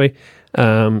right pathway.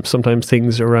 Sometimes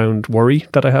things around worry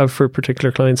that I have for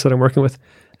particular clients that I'm working with.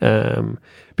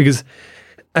 Because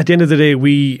at the end of the day,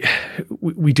 we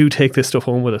do take this stuff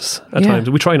home with us at times.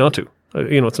 We try not to.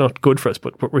 It's not good for us,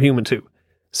 but we're human too.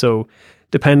 So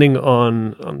depending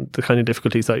on the kind of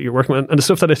difficulties that you're working with, and the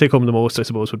stuff that I take home the most, I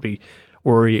suppose, would be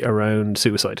worry around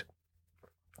suicide.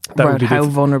 About how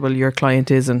vulnerable your client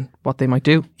is and what they might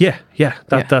do.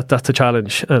 That's a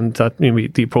challenge, and that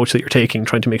the approach that you're taking,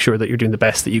 trying to make sure that you're doing the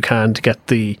best that you can to get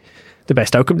the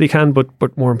best outcome that you can, but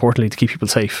more importantly, to keep people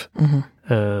safe.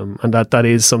 And that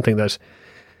is something that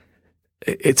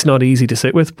it's not easy to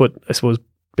sit with, but I suppose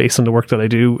based on the work that I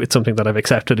do, it's something that I've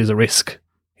accepted is a risk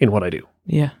in what I do.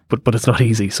 Yeah. But it's not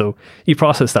easy. So you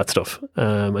process that stuff,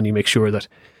 and you make sure that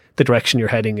the direction you're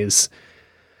heading is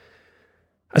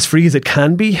as free as it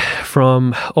can be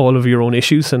from all of your own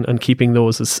issues, and keeping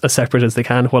those as separate as they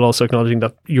can, while also acknowledging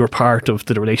that you're part of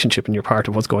the relationship and you're part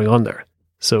of what's going on there.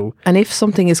 So, and if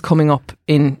something is coming up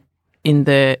in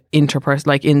the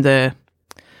interperson,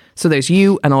 so there's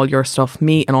you and all your stuff,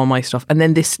 me and all my stuff, and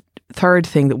then this third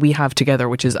thing that we have together,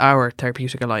 which is our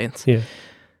therapeutic alliance. Yeah.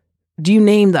 Do you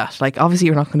name that? Like, obviously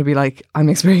you're not going to be like, I'm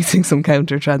experiencing some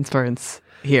counter-transference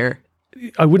here.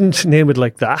 I wouldn't name it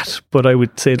like that, but I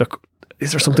would say, look,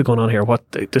 is there something going on here?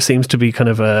 There seems to be kind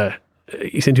of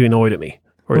you seem to be annoyed at me,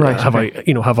 or have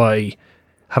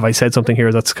I said something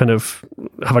here that's kind of,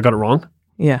 have I got it wrong?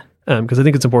 Yeah. Because I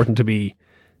think it's important to be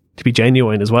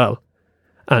genuine as well,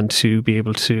 and to be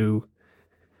able to.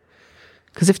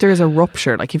 Because if there is a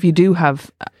rupture, like if you do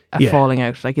have a falling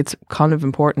out, like it's kind of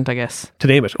important, I guess, to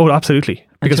name it. Oh, absolutely.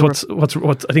 Because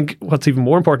I think what's even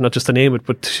more important, not just to name it,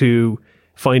 but to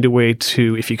find a way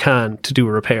to, if you can, to do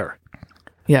a repair.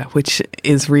 Yeah, which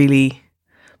is really,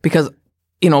 because,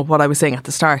 what I was saying at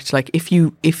the start, like if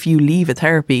you leave a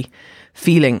therapy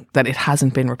feeling that it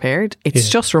hasn't been repaired, it's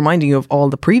just reminding you of all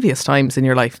the previous times in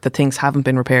your life that things haven't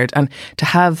been repaired. And to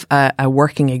have a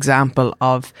working example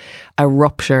of a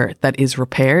rupture that is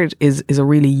repaired is a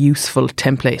really useful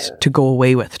template to go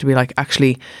away with, to be like,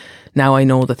 actually, now I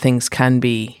know that things can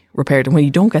be repaired. And when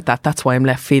you don't get that, that's why I'm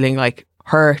left feeling like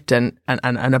hurt and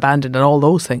abandoned and all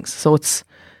those things. So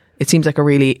it seems like a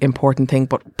really important thing,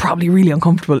 but probably really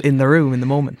uncomfortable in the room in the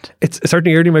moment. It's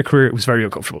certainly early in my career, it was very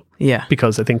uncomfortable. Yeah.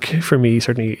 Because I think for me,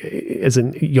 certainly as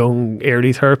a young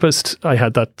early therapist, I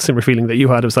had that similar feeling that you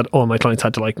had, was that all my clients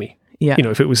had to like me. Yeah.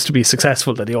 If it was to be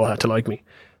successful, that they all had to like me.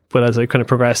 But as I kind of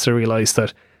progressed, I realised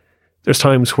that there's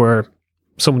times where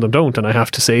some of them don't, and I have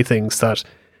to say things that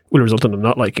will result in them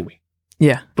not liking me.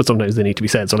 Yeah. But sometimes they need to be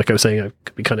said. So like I was saying, I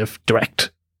could be kind of direct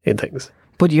in things.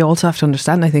 But you also have to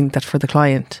understand, I think, that for the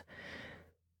client,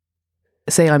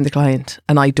 say I'm the client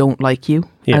and I don't like you,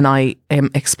 and I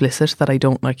am explicit that I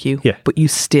don't like you, but you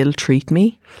still treat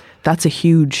me, that's a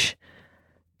huge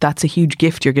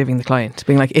gift you're giving the client,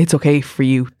 being like, it's okay for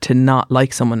you to not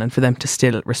like someone and for them to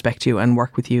still respect you and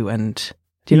work with you. And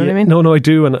do you know what I mean? No, I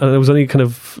do. And it was only kind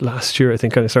of last year, I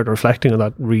think, I started reflecting on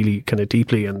that really kind of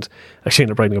deeply, and actually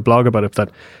ended up writing a blog about it, that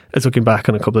I was looking back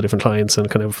on a couple of different clients and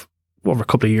kind of over a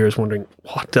couple of years wondering,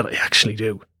 what did I actually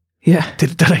do? Yeah.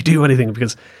 Did I do anything?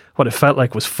 Because what it felt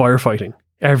like was firefighting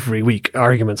every week,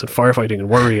 arguments and firefighting and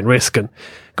worry and risk, and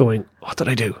going, what did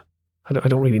I do? I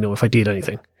don't really know if I did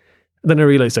anything. And then I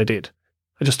realised I did.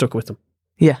 I just stuck with them.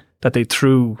 Yeah. That they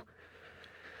threw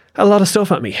a lot of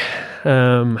stuff at me.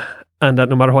 And that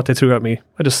no matter what they threw at me,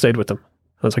 I just stayed with them.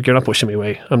 I was like, you're not pushing me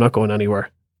away. I'm not going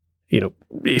anywhere.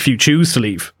 If you choose to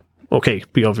leave, okay,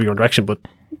 be of your own direction, but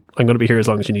I'm going to be here as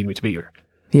long as you need me to be here.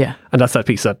 Yeah. And that's that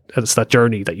piece, it's that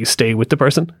journey that you stay with the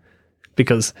person,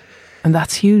 because. And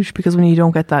that's huge, because when you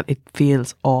don't get that, it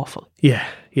feels awful. Yeah.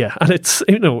 Yeah. And it's,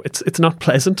 it's not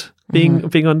pleasant being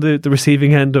on the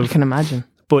receiving end of. I can imagine.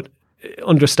 But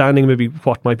understanding maybe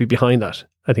what might be behind that,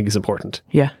 I think, is important.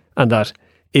 Yeah. And that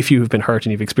if you have been hurt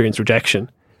and you've experienced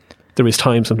rejection, there is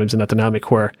time sometimes in that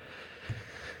dynamic where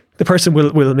the person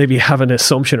will maybe have an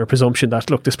assumption or presumption that,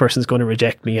 look, this person's going to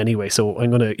reject me anyway, so I'm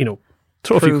going to,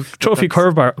 throw a few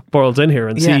curveballs in here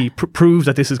and see, prove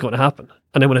that this is going to happen.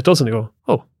 And then when it doesn't, you go,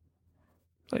 oh,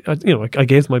 I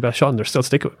gave them my best shot and they're still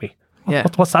sticking with me. Yeah.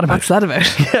 What's that about? What's that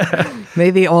about? Yeah.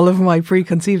 Maybe all of my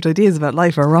preconceived ideas about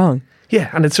life are wrong. Yeah,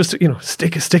 and it's just,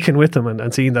 sticking with them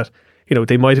and seeing that,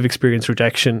 they might have experienced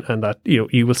rejection and that,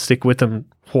 you will stick with them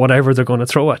whatever they're going to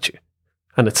throw at you.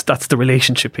 And that's the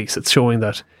relationship piece. It's showing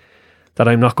that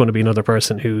I'm not going to be another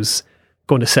person who's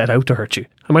going to set out to hurt you.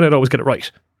 I might not always get it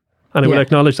right. And I will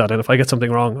acknowledge that. And if I get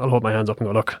something wrong, I'll hold my hands up and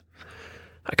go, look,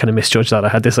 I kind of misjudged that. I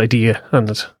had this idea and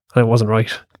it wasn't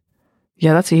right.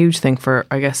 Yeah, that's a huge thing for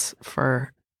a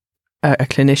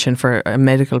clinician, for a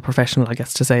medical professional, I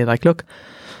guess, to say, like, look,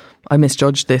 I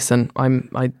misjudged this and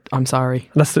I'm sorry.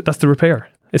 And that's the repair.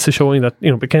 It's the showing that,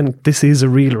 again, this is a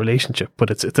real relationship,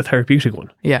 but it's a therapeutic one.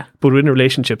 Yeah. But in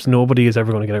relationships, nobody is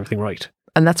ever going to get everything right.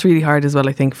 And that's really hard as well,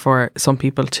 I think, for some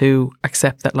people to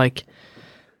accept that, like,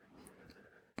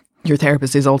 your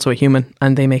therapist is also a human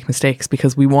and they make mistakes,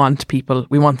 because we want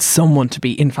someone to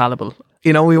be infallible.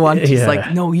 We want, it's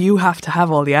like, no, you have to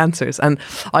have all the answers. And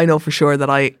I know for sure that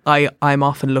I'm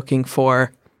often looking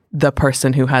for the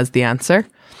person who has the answer.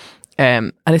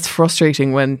 And it's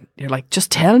frustrating when you're like,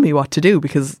 just tell me what to do,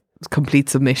 because complete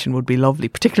submission would be lovely,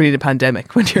 particularly in a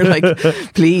pandemic, when you're like,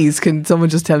 please, can someone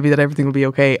just tell me that everything will be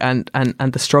okay? And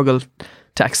the struggle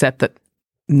to accept that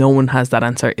no one has that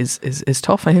answer is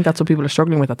tough. I think that's what people are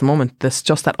struggling with at the moment. There's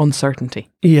just that uncertainty.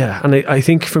 Yeah, and I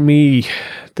think for me,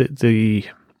 the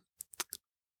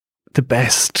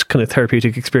best kind of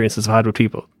therapeutic experiences I've had with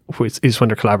people is when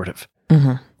they're collaborative.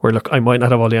 Mm-hmm. Where, look, I might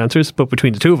not have all the answers, but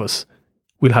between the two of us,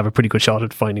 we'll have a pretty good shot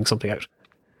at finding something out.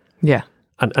 Yeah.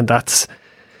 And that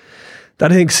I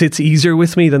think sits easier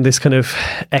with me than this kind of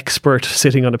expert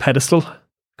sitting on a pedestal,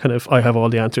 kind of, I have all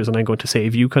the answers and I'm going to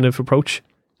save you kind of approach.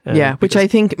 Which I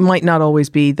think might not always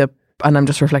be and I'm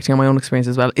just reflecting on my own experience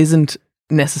as well, isn't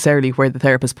necessarily where the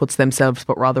therapist puts themselves,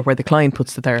 but rather where the client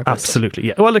puts the therapist. Absolutely,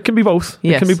 yeah. Well, it can be both.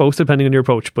 Yes. It can be both depending on your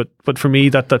approach. But for me,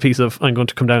 that piece of, I'm going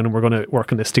to come down and we're going to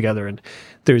work on this together. And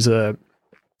there's an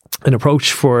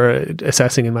approach for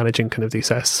assessing and managing kind of the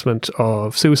assessment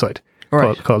of suicide,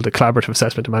 right, called the Collaborative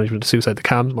Assessment and Management of Suicide, the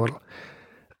CAMS model.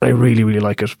 I really, really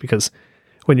like it, because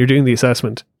when you're doing the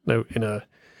assessment now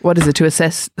what is it, to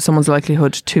assess someone's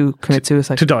likelihood to commit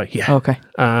suicide? To die, yeah. Okay.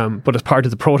 But as part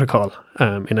of the protocol,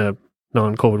 in a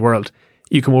non-COVID world,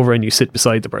 you come over and you sit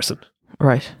beside the person.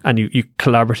 Right. And you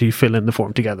collaboratively fill in the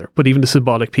form together. But even the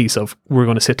symbolic piece of, we're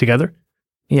going to sit together,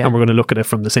 and we're going to look at it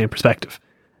from the same perspective,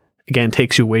 again,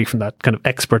 takes you away from that kind of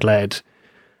expert-led,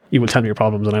 you will tell me your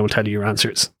problems and I will tell you your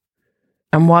answers.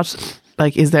 And what,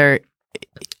 is there,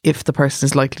 if the person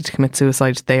is likely to commit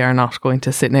suicide, they are not going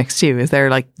to sit next to you? Is there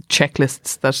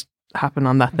checklists that happen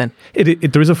on that then?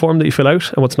 There is a form that you fill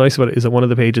out, and what's nice about it is that one of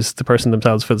the pages the person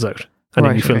themselves fills out, and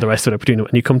then you fill the rest of it between them,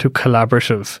 and you come to a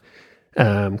collaborative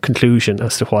conclusion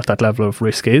as to what that level of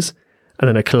risk is, and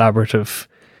then a collaborative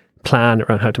plan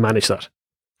around how to manage that.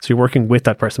 So you're working with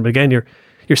that person, but again, you're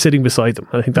sitting beside them.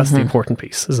 And I think that's the important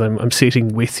piece, is I'm sitting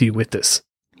with you with this.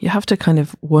 You have to kind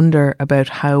of wonder about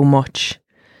how much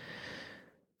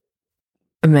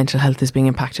mental health is being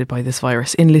impacted by this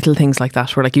virus in little things like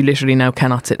that, where you literally now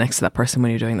cannot sit next to that person when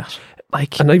you're doing that.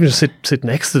 And not even just sit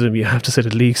next to them, you have to sit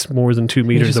at least more than 2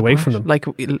 meters away from them,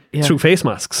 through face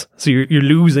masks. So you're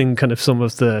losing kind of some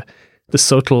of the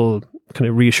subtle kind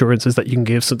of reassurances that you can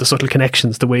give, so the subtle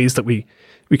connections, the ways that we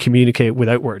communicate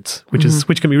without words,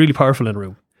 which can be really powerful in a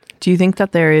room. Do you think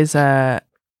that there is a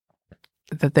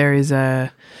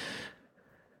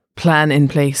plan in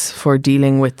place for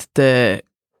dealing with the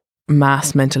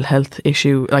mass mental health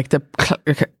issue, the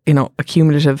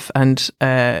accumulative and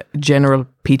general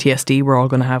PTSD we're all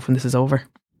going to have when this is over,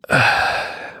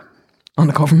 on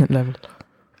a government level?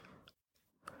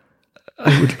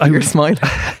 You're smiling.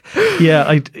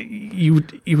 Yeah, you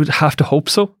would have to hope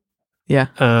so. Yeah.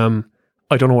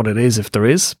 I don't know what it is, if there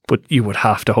is, but you would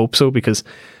have to hope so, because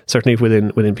certainly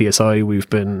within PSI we've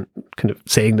been kind of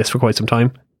saying this for quite some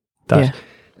time, that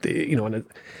and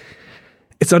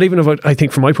it's not even about, I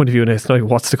think from my point of view, and it's not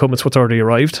what's to come, it's what's already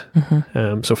arrived.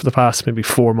 So for the past maybe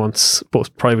 4 months,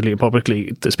 both privately and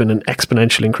publicly, there's been an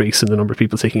exponential increase in the number of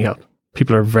people seeking help.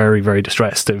 People are very, very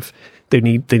distressed. They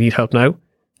need help now,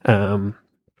 and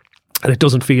it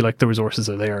doesn't feel like the resources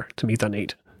are there to meet that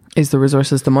need. Is the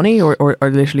resources the money, or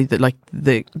literally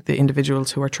the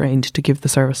individuals who are trained to give the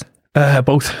service?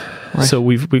 Both. Right. So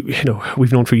we've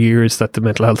known for years that the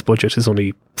mental health budget is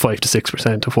only 5 to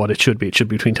 6% of what it should be. It should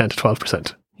be between 10 to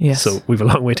 12%. Yes. So we've a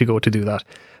long way to go to do that,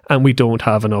 and we don't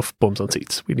have enough bums on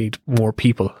seats. We need more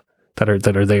people that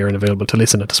are there and available to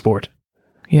listen and to support.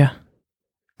 Yeah.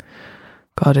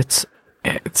 God, it's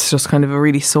just kind of a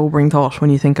really sobering thought when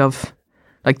you think of,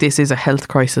 like, this is a health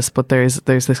crisis, but there's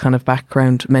this kind of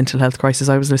background mental health crisis.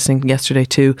 I was listening yesterday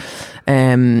to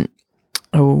a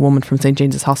woman from St.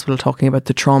 James's Hospital talking about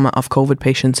the trauma of COVID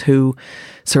patients who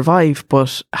survive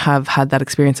but have had that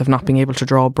experience of not being able to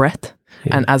draw breath.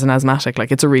 Yeah. And as an asthmatic,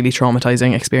 like, it's a really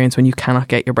traumatizing experience when you cannot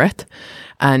get your breath.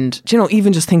 And, you know,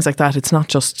 even just things like that, it's not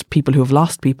just people who have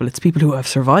lost people, it's people who have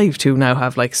survived who now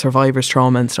have, like, survivor's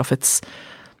trauma and stuff.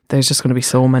 There's just going to be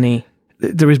so many.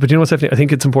 There is, but you know what, Stephanie? I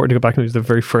think it's important to go back to the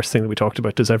very first thing that we talked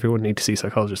about. Does everyone need to see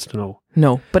psychologists to know?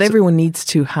 No, but everyone needs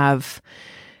to have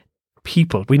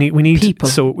people. We need people.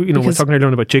 So, you know, we're talking earlier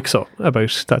on about Jigsaw,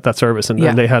 about that service, and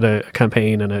they had a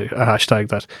campaign and a hashtag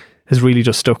that has really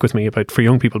just stuck with me for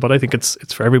young people, but I think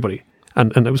it's for everybody.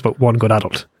 And it was about one good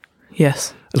adult.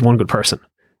 Yes. As one good person.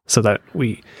 So that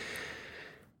we'll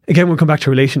come back to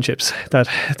relationships, that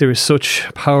there is such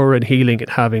power and healing in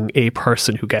having a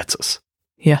person who gets us.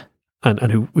 Yeah. And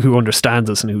who understands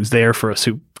us and who's there for us,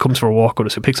 who comes for a walk with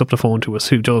us, who picks up the phone to us,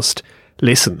 who just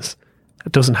listens.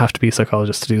 It doesn't have to be a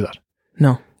psychologist to do that.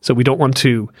 No. So we don't want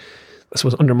to, I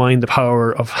suppose, undermine the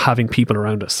power of having people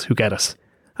around us who get us.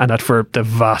 And that for the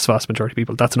vast, vast majority of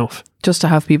people, that's enough. Just to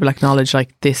have people acknowledge,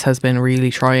 like, this has been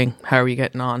really trying. How are you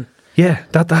getting on? Yeah,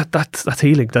 that's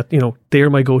healing. That, you know,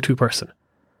 they're my go-to person.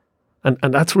 And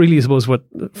that's really, I suppose, what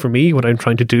I'm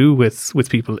trying to do with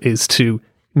people is to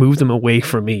move them away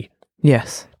from me.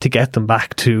 Yes. To get them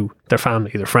back to their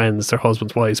family, their friends, their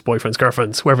husbands, wives, boyfriends,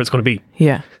 girlfriends, whoever it's going to be.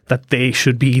 Yeah. That they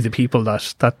should be the people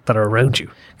that are around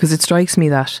you. Because it strikes me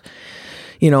that,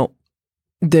 you know,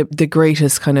 the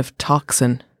greatest kind of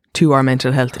toxin to our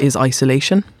mental health is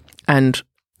isolation. And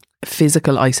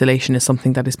physical isolation is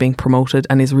something that is being promoted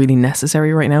and is really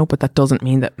necessary right now, but that doesn't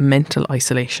mean that mental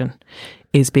isolation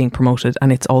is being promoted,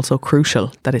 and it's also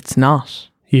crucial that it's not.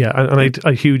 Yeah, and I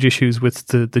had huge issues with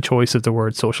the choice of the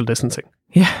word social distancing.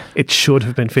 Yeah. It should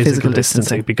have been physical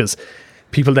distancing, because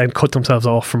people then cut themselves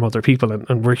off from other people,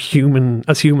 and we're human.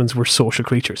 As humans, we're social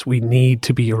creatures. We need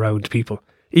to be around people,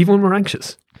 even when we're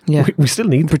anxious. Yeah. We still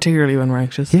need them. Particularly when we're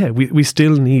anxious. Yeah, we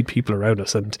still need people around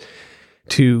us, and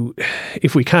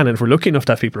if we can, and if we're lucky enough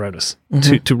to have people around us,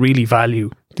 to really value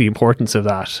the importance of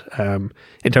that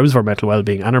in terms of our mental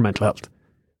well-being and our mental health.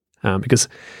 Because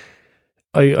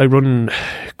I run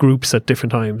groups at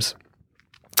different times,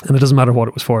 and it doesn't matter what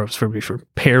it was for. It was for me for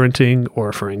parenting,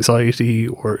 or for anxiety,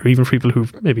 or even for people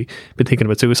who've maybe been thinking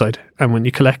about suicide. And when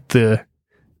you collect the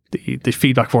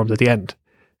feedback forms at the end,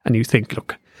 and you think,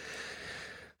 look,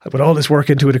 I put all this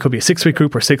work into it. It could be a 6-week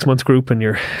group or 6-month group, and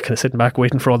you're kind of sitting back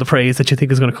waiting for all the praise that you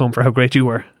think is going to come for how great you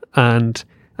were. And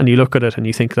you look at it and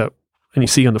you think that, and you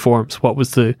see on the forums, what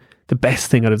was the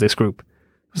best thing out of this group?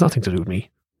 It was nothing to do with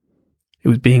me. It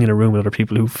was being in a room with other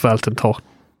people who felt and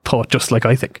thought just like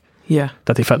I think. Yeah.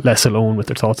 That they felt less alone with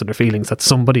their thoughts and their feelings, that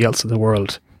somebody else in the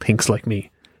world thinks like me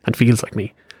and feels like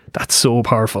me. That's so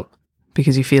powerful.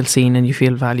 Because you feel seen and you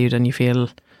feel valued and you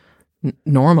feel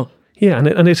normal. Yeah,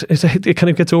 and it kind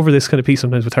of gets over this kind of piece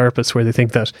sometimes with therapists where they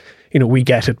think that, you know, we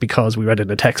get it because we read it in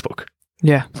a textbook.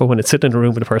 Yeah. But when it's sitting in a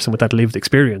room with a person with that lived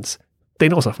experience, they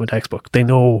know stuff from a textbook.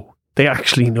 They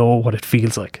actually know what it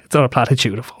feels like. It's not a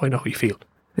platitude of, oh, I know how you feel.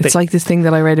 It's like this thing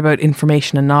that I read about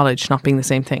information and knowledge not being the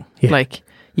same thing. Yeah. Like,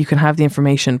 you can have the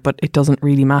information, but it doesn't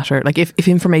really matter. Like, if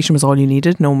information was all you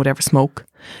needed, no one would ever smoke,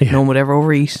 no one would ever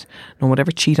overeat, no one would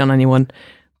ever cheat on anyone.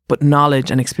 But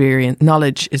knowledge and experience,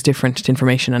 knowledge is different to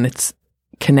information, and it's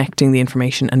connecting the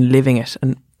information and living it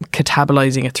and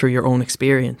catabolizing it through your own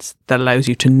experience that allows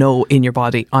you to know in your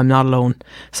body, I'm not alone.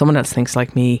 Someone else thinks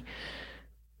like me,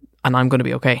 and I'm going to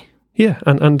be okay. Yeah,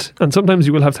 and sometimes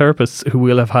you will have therapists who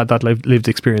will have had that lived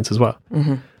experience as well.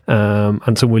 Mm-hmm.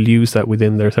 And some will use that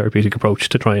within their therapeutic approach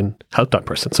to try and help that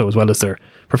person. So as well as their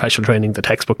professional training, the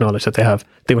textbook knowledge that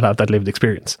they will have that lived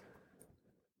experience.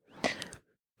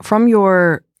 From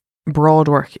your broad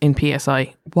work in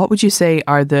PSI, what would you say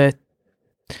are the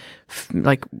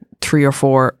 3 or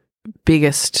 4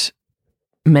 biggest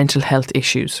mental health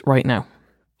issues right now?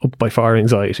 By far,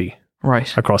 anxiety.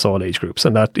 Right. Across all age groups,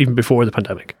 and that even before the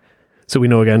pandemic. So we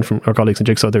know again from our colleagues in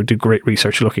Jigsaw, they do great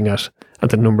research looking at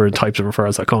the number and types of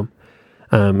referrals that come.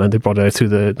 And they brought it out through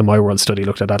the My World study,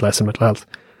 looked at adolescent mental health.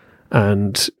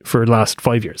 And for the last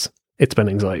 5 years, it's been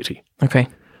anxiety. Okay.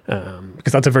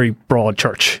 Because that's a very broad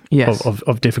church yes.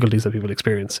 of difficulties that people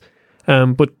experience.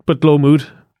 But low mood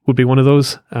would be one of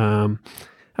those. And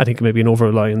I think maybe an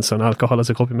over-reliance on alcohol as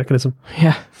a coping mechanism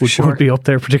would be up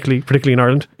there, particularly in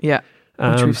Ireland. Yeah,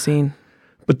 which we've seen.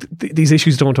 But these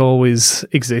issues don't always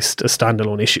exist as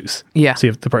standalone issues. Yeah. So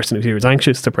you have the person who's here is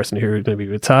anxious, the person here is maybe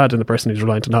a bit sad, and the person who's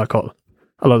reliant on alcohol.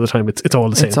 A lot of the time, it's all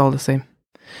the same. It's all the same.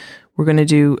 We're going to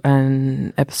do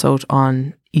an episode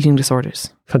on eating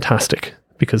disorders. Fantastic.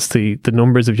 Because the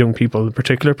numbers of young people in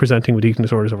particular presenting with eating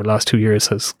disorders over the last 2 years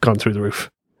has gone through the roof.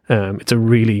 It's a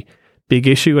really big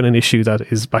issue, and an issue that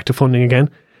is back to funding again,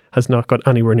 has not got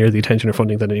anywhere near the attention or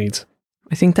funding that it needs.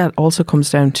 I think that also comes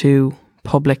down to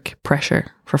public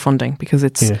pressure for funding, because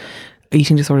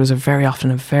eating disorders are very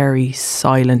often a very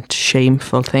silent,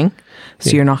 shameful thing.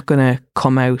 So you're not going to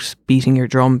come out beating your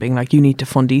drum being like, you need to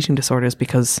fund eating disorders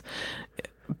because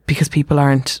people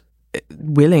aren't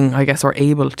willing, I guess, or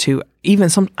able to even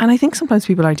and I think sometimes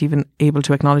people aren't even able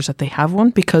to acknowledge that they have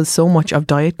one, because so much of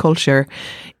diet culture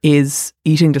is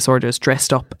eating disorders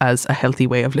dressed up as a healthy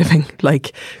way of living,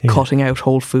 like cutting out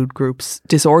whole food groups,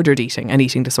 disordered eating and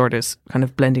eating disorders kind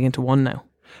of blending into one now.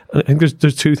 I think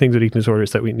there's two things with eating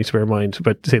disorders that we need to bear in mind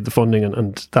about, say, the funding,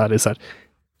 and that is that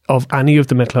of any of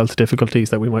the mental health difficulties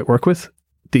that we might work with,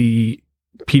 the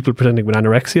people presenting with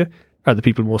anorexia are the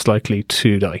people most likely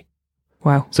to die.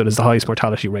 Wow. So there's the highest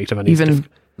mortality rate of any. Even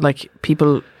like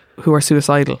people who are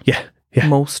suicidal. Yeah.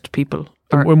 Most people.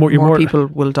 More people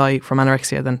will die from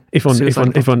anorexia than if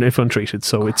untreated.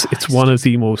 So it's one of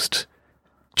the most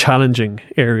challenging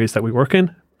areas that we work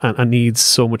in, and needs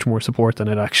so much more support than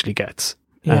it actually gets.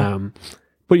 Yeah.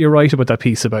 But you're right about that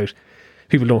piece about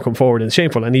people don't come forward, and it's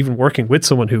shameful. And even working with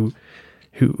someone who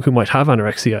might have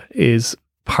anorexia, is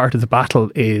part of the battle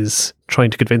is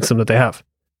trying to convince them that they have.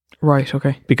 Right,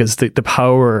 okay. Because the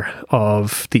power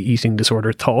of the eating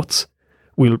disorder thoughts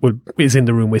is in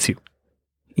the room with you.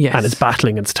 Yes. And it's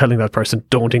battling, and it's telling that person,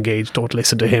 don't engage, don't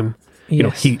listen to him. You know,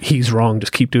 he's wrong,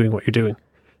 just keep doing what you're doing.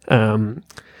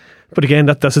 But again,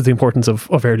 this is the importance of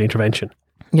early intervention.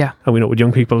 Yeah. And we know with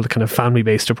young people, the kind of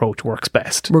family-based approach works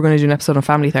best. We're going to do an episode on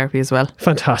family therapy as well.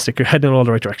 Fantastic. You're heading in all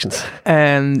the right directions.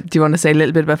 Do you want to say a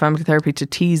little bit about family therapy to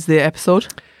tease the episode?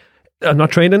 I'm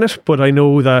not trained in it, but I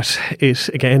know that it,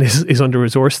 again, is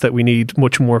under-resourced, that we need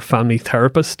much more family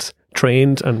therapists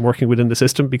trained and working within the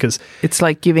system, because it's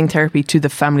like giving therapy to the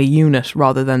family unit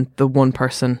rather than the one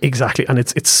person. Exactly. And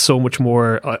it's so much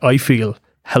more, I feel,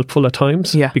 helpful at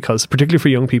times. Yeah. Because particularly for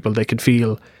young people, they could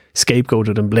feel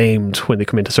scapegoated and blamed when they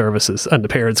come into services, and the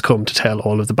parents come to tell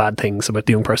all of the bad things about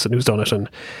the young person who's done it, and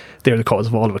they're the cause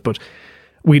of all of it. But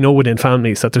we know within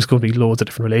families that there's going to be loads of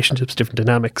different relationships, different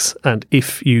dynamics, and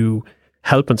if you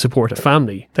help and support a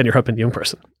family, then you're helping the young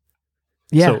person.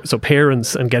 Yeah. So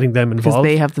parents and getting them involved, because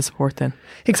they have the support then.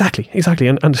 Exactly.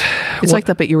 And it's like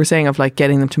that bit you were saying of like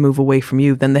getting them to move away from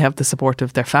you, then they have the support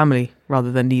of their family rather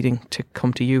than needing to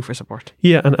come to you for support.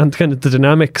 Yeah, and kind of the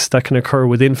dynamics that can occur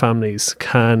within families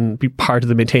can be part of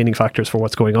the maintaining factors for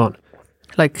what's going on.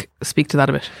 Like, speak to that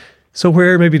a bit. So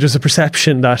where maybe there's a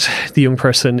perception that the young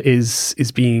person is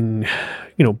being,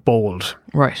 bold.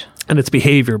 Right. And it's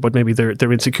behaviour, but maybe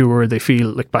they're insecure, they feel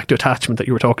like, back to attachment that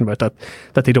you were talking about,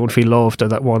 that they don't feel loved, or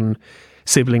that one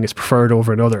sibling is preferred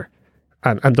over another.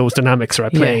 And those dynamics are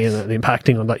at play, and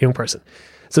impacting on that young person.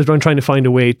 So I'm trying to find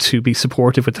a way to be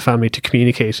supportive with the family, to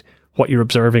communicate what you're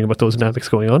observing about those dynamics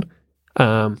going on.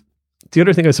 The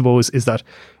other thing, I suppose, is that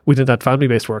within that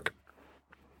family-based work,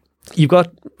 you've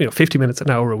got 50 minutes, an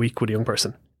hour a week with a young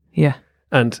person. Yeah.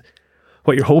 And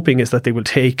what you're hoping is that they will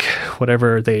take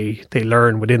whatever they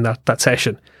learn within that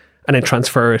session and then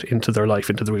transfer it into their life,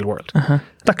 into the real world. Uh-huh.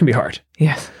 That can be hard.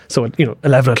 Yes. So at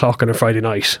 11 o'clock on a Friday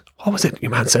night, what was it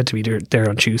your man said to me there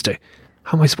on Tuesday?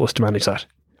 How am I supposed to manage that?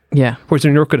 Yeah. Whereas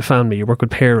when you work with a family, you work with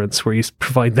parents, where you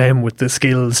provide them with the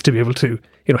skills to be able to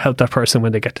help that person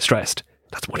when they get distressed.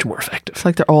 That's much more effective. It's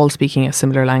like they're all speaking a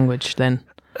similar language then.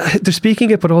 They're speaking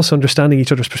it, but also understanding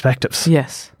each other's perspectives.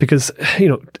 Yes. Because,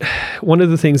 one of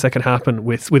the things that can happen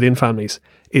within families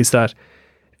is that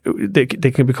they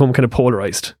can become kind of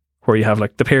polarized, where you have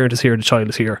like the parent is here, the child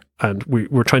is here, and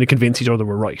we're trying to convince each other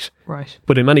we're right. Right.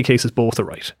 But in many cases, both are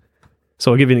right.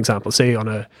 So I'll give you an example. Say on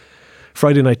a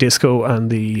Friday night disco, and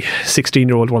the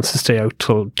 16-year-old wants to stay out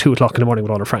till 2 o'clock in the morning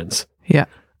with all her friends. Yeah.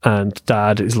 And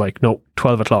dad is like, no,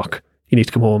 12 o'clock. You need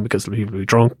to come home because people will be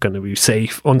drunk and they'll be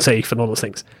unsafe and all those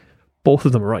things. Both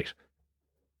of them are right.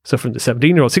 So from the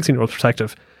 17-year-old, 16-year-old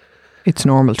perspective, it's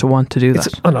normal to want to do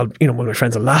that. And one of my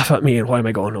friends will laugh at me, and why am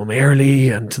I going home early?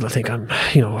 And they'll think I'm,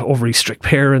 overly strict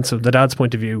parent. So the dad's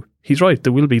point of view, he's right.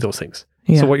 There will be those things.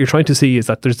 Yeah. So what you're trying to see is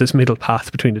that there's this middle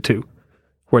path between the two,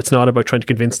 where it's not about trying to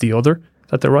convince the other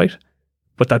that they're right,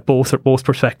 but that both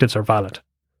perspectives are valid.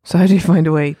 So how do you find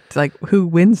a way, who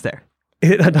wins there?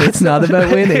 It's not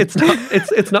about winning. It's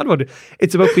not about it.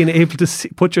 It's about being able to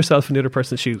put yourself in the other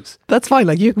person's shoes. That's fine.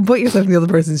 Like, you can put yourself in the other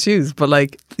person's shoes, but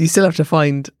like, you still have to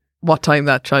find what time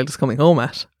that child is coming home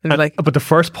at. But the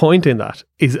first point in that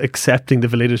is accepting the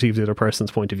validity of the other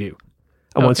person's point of view.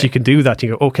 And once you can do that,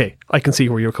 you go, okay, I can see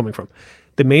where you're coming from.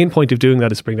 The main point of doing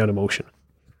that is to bring down emotion.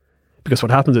 Because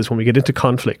what happens is when we get into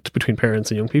conflict between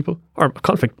parents and young people, or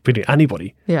conflict between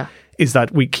anybody, is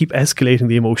that we keep escalating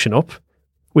the emotion up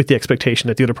with the expectation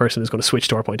that the other person is going to switch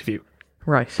to our point of view.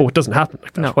 Right. But it doesn't happen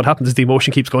like that. No. What happens is the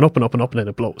emotion keeps going up and up and up, and then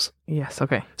it blows. Yes,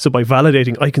 okay. So by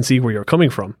validating, I can see where you're coming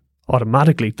from,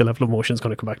 automatically the level of emotion is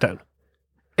going to come back down.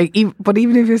 But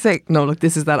even if you're saying, no, look,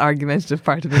 this is that argumentative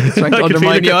part of me that's trying to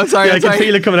undermine you. I'm sorry. I can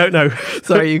feel it coming out now.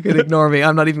 Sorry, you can ignore me.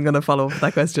 I'm not even going to follow up with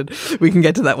that question. We can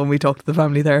get to that when we talk to the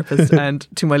family therapist. And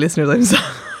to my listeners,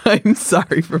 I'm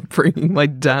sorry for bringing my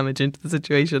damage into the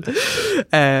situation.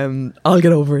 I'll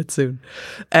get over it soon.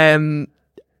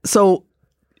 So,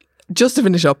 just to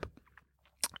finish up,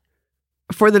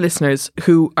 for the listeners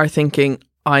who are thinking,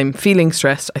 I'm feeling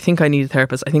stressed, I think I need a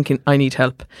therapist, I think I need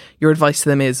help, your advice to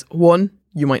them is, 1,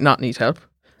 you might not need help.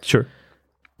 Sure.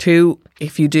 2,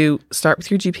 if you do, start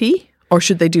with your GP, or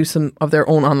should they do some of their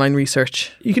own online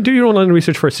research? You can do your own online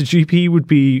research first. The GP would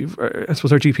be, I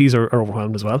suppose our GPs are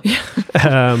overwhelmed as well.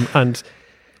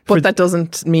 But that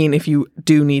doesn't mean if you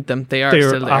do need them, they are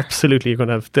still there. Absolutely, you're going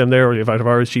to have them there, or you have out of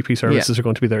hours GP services are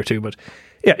going to be there too. But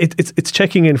yeah, it's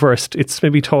checking in first. It's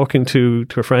maybe talking to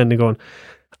a friend and going,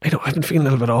 I've been feeling a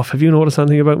little bit off. Have you noticed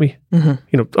anything about me?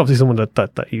 Mm-hmm. Obviously someone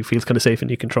that you feel kind of safe and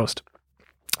you can trust.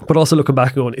 But also looking back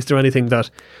and going, is there anything that,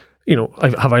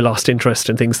 have I lost interest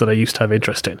in things that I used to have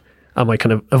interest in? Am I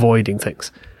kind of avoiding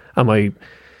things? Am I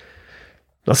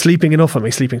not sleeping enough? Am I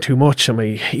sleeping too much? Am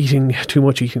I eating too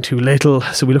much, eating too little?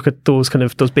 So we look at those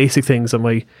basic things. Am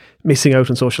I missing out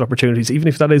on social opportunities, even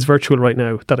if that is virtual right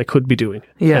now, that I could be doing?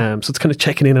 Yeah. So it's kind of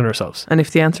checking in on ourselves. And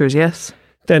if the answer is yes,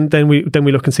 then we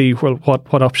look and see, well,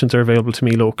 what options are available to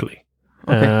me locally.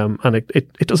 Okay. And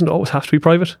it doesn't always have to be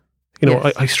private.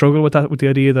 Yes. I struggle with that, with the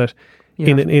idea that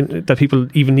that people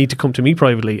even need to come to me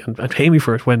privately and pay me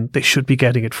for it when they should be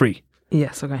getting it free.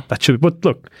 Yes, okay. That should, but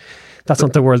look, that's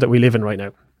not the world that we live in right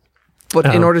now.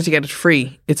 But in order to get it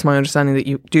free, it's my understanding that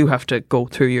you do have to go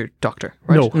through your doctor,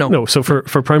 right? No. So for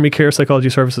primary care psychology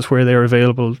services where they are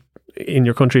available in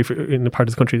your country, in the part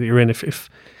of the country that you're in, if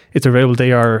it's available,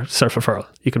 they are self-referral.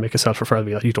 You can make a self-referral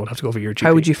via that. You don't have to go over your GP.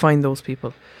 How would you find those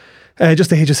people? Just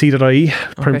the hsc.ie,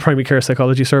 primary care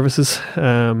psychology services.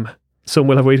 Some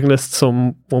will have waiting lists,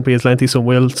 some won't be as lengthy, some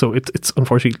will. So it's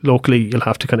unfortunately locally you'll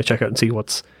have to kind of check out and see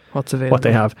what's available, what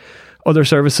they have. Other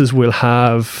services will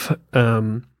have,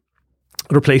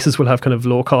 other places will have kind of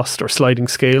low cost or sliding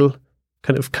scale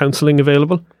kind of counselling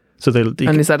available. So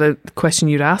is that a question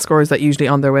you'd ask, or is that usually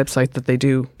on their website that they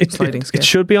do sliding scale? It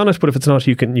should be on it, but if it's not,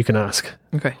 you can ask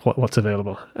what's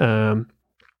available.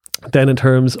 Then in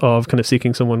terms of kind of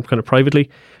seeking someone kind of privately,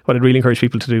 what I'd really encourage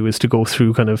people to do is to go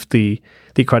through kind of the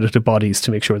accredited bodies to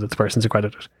make sure that the person's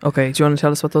accredited. Okay, do you want to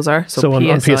tell us what those are? So on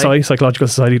PSI,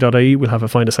 psychologicalsociety.ie, we'll have a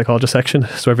find a psychologist section.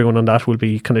 So everyone on that will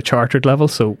be kind of chartered level,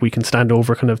 so we can stand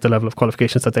over kind of the level of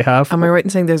qualifications that they have. Am I right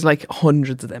in saying there's like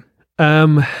hundreds of them?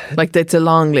 Like it's a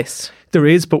long list. There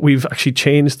is, but we've actually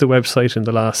changed the website in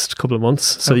the last couple of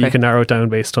months. So you can narrow it down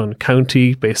based on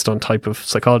county, based on type of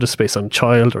psychologist, based on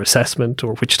child or assessment,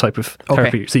 or which type of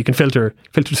therapy. So you can filter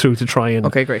through to try and...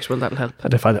 Okay, great. Well, that'll help.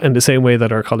 Identify that in the same way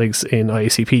that our colleagues in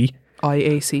IACP,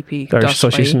 the Irish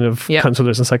Association of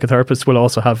Counsellors and Psychotherapists, will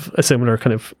also have a similar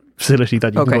kind of facility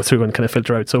that you can go through and kind of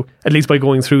filter out. So at least by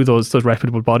going through those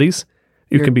reputable bodies,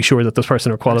 you can be sure that this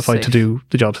person are qualified to do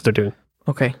the jobs that they're doing.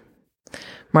 Okay.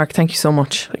 Mark, thank you so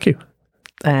much. Thank you.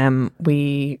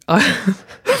 We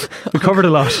covered a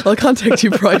lot. I'll contact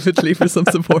you privately for some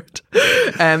support.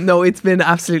 No, it's been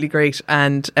absolutely great,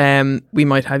 and we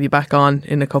might have you back on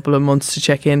in a couple of months to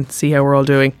check in, see how we're all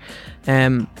doing.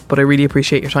 But I really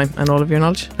appreciate your time and all of your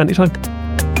knowledge. Anytime.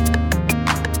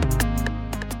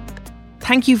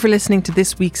 Thank you for listening to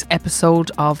this week's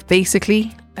episode of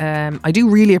Basically. I do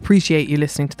really appreciate you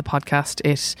listening to the podcast.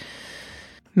 It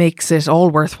makes it all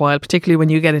worthwhile, particularly when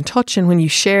you get in touch and when you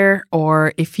share,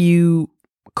 or if you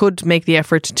could make the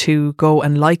effort to go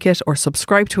and like it or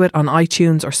subscribe to it on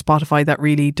iTunes or Spotify. That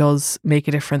really does make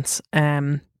a difference.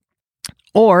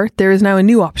 Or there is now a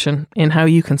new option in how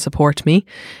you can support me.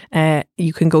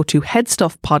 You can go to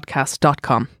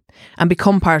headstuffpodcast.com and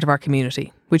become part of our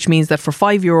community, which means that for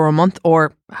 €5 a month,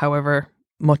 or however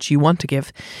much you want to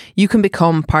give, you can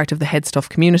become part of the Headstuff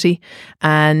community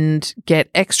and get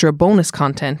extra bonus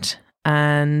content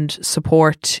and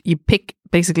support. You pick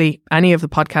basically any of the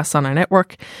podcasts on our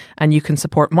network, and you can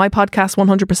support my podcast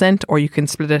 100%, or you can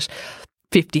split it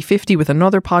 50-50 with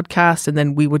another podcast, and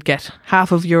then we would get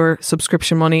half of your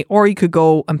subscription money, or you could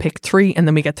go and pick 3 and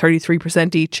then we get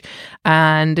 33% each.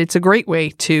 And it's a great way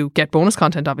to get bonus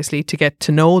content, obviously, to get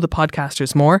to know the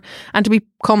podcasters more and to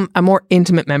become a more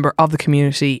intimate member of the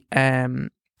community.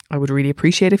 I would really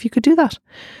appreciate if you could do that.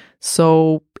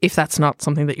 So if that's not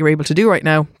something that you're able to do right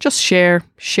now, just share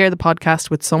the podcast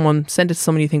with someone, send it to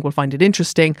someone you think will find it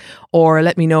interesting, or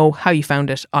let me know how you found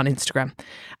it on Instagram.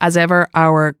 As ever,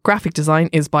 our graphic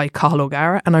design is by Cathal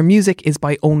O'Gara and our music is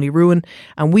by Only Ruin,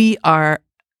 and we are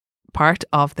part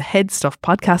of the Head Stuff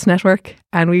Podcast Network,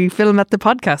 and we film at the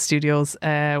Podcast Studios.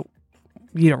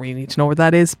 You don't really need to know where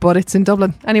that is, but it's in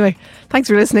Dublin. Anyway, thanks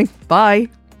for listening. Bye.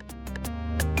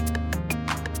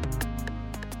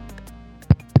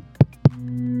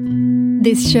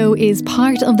 This show is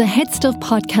part of the Head Stuff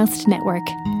Podcast Network,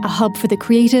 a hub for the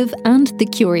creative and the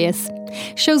curious.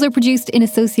 Shows are produced in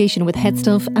association with Head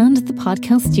Stuff and the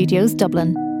Podcast Studios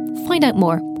Dublin. Find out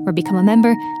more or become a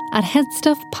member at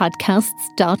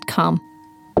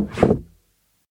headstuffpodcasts.com.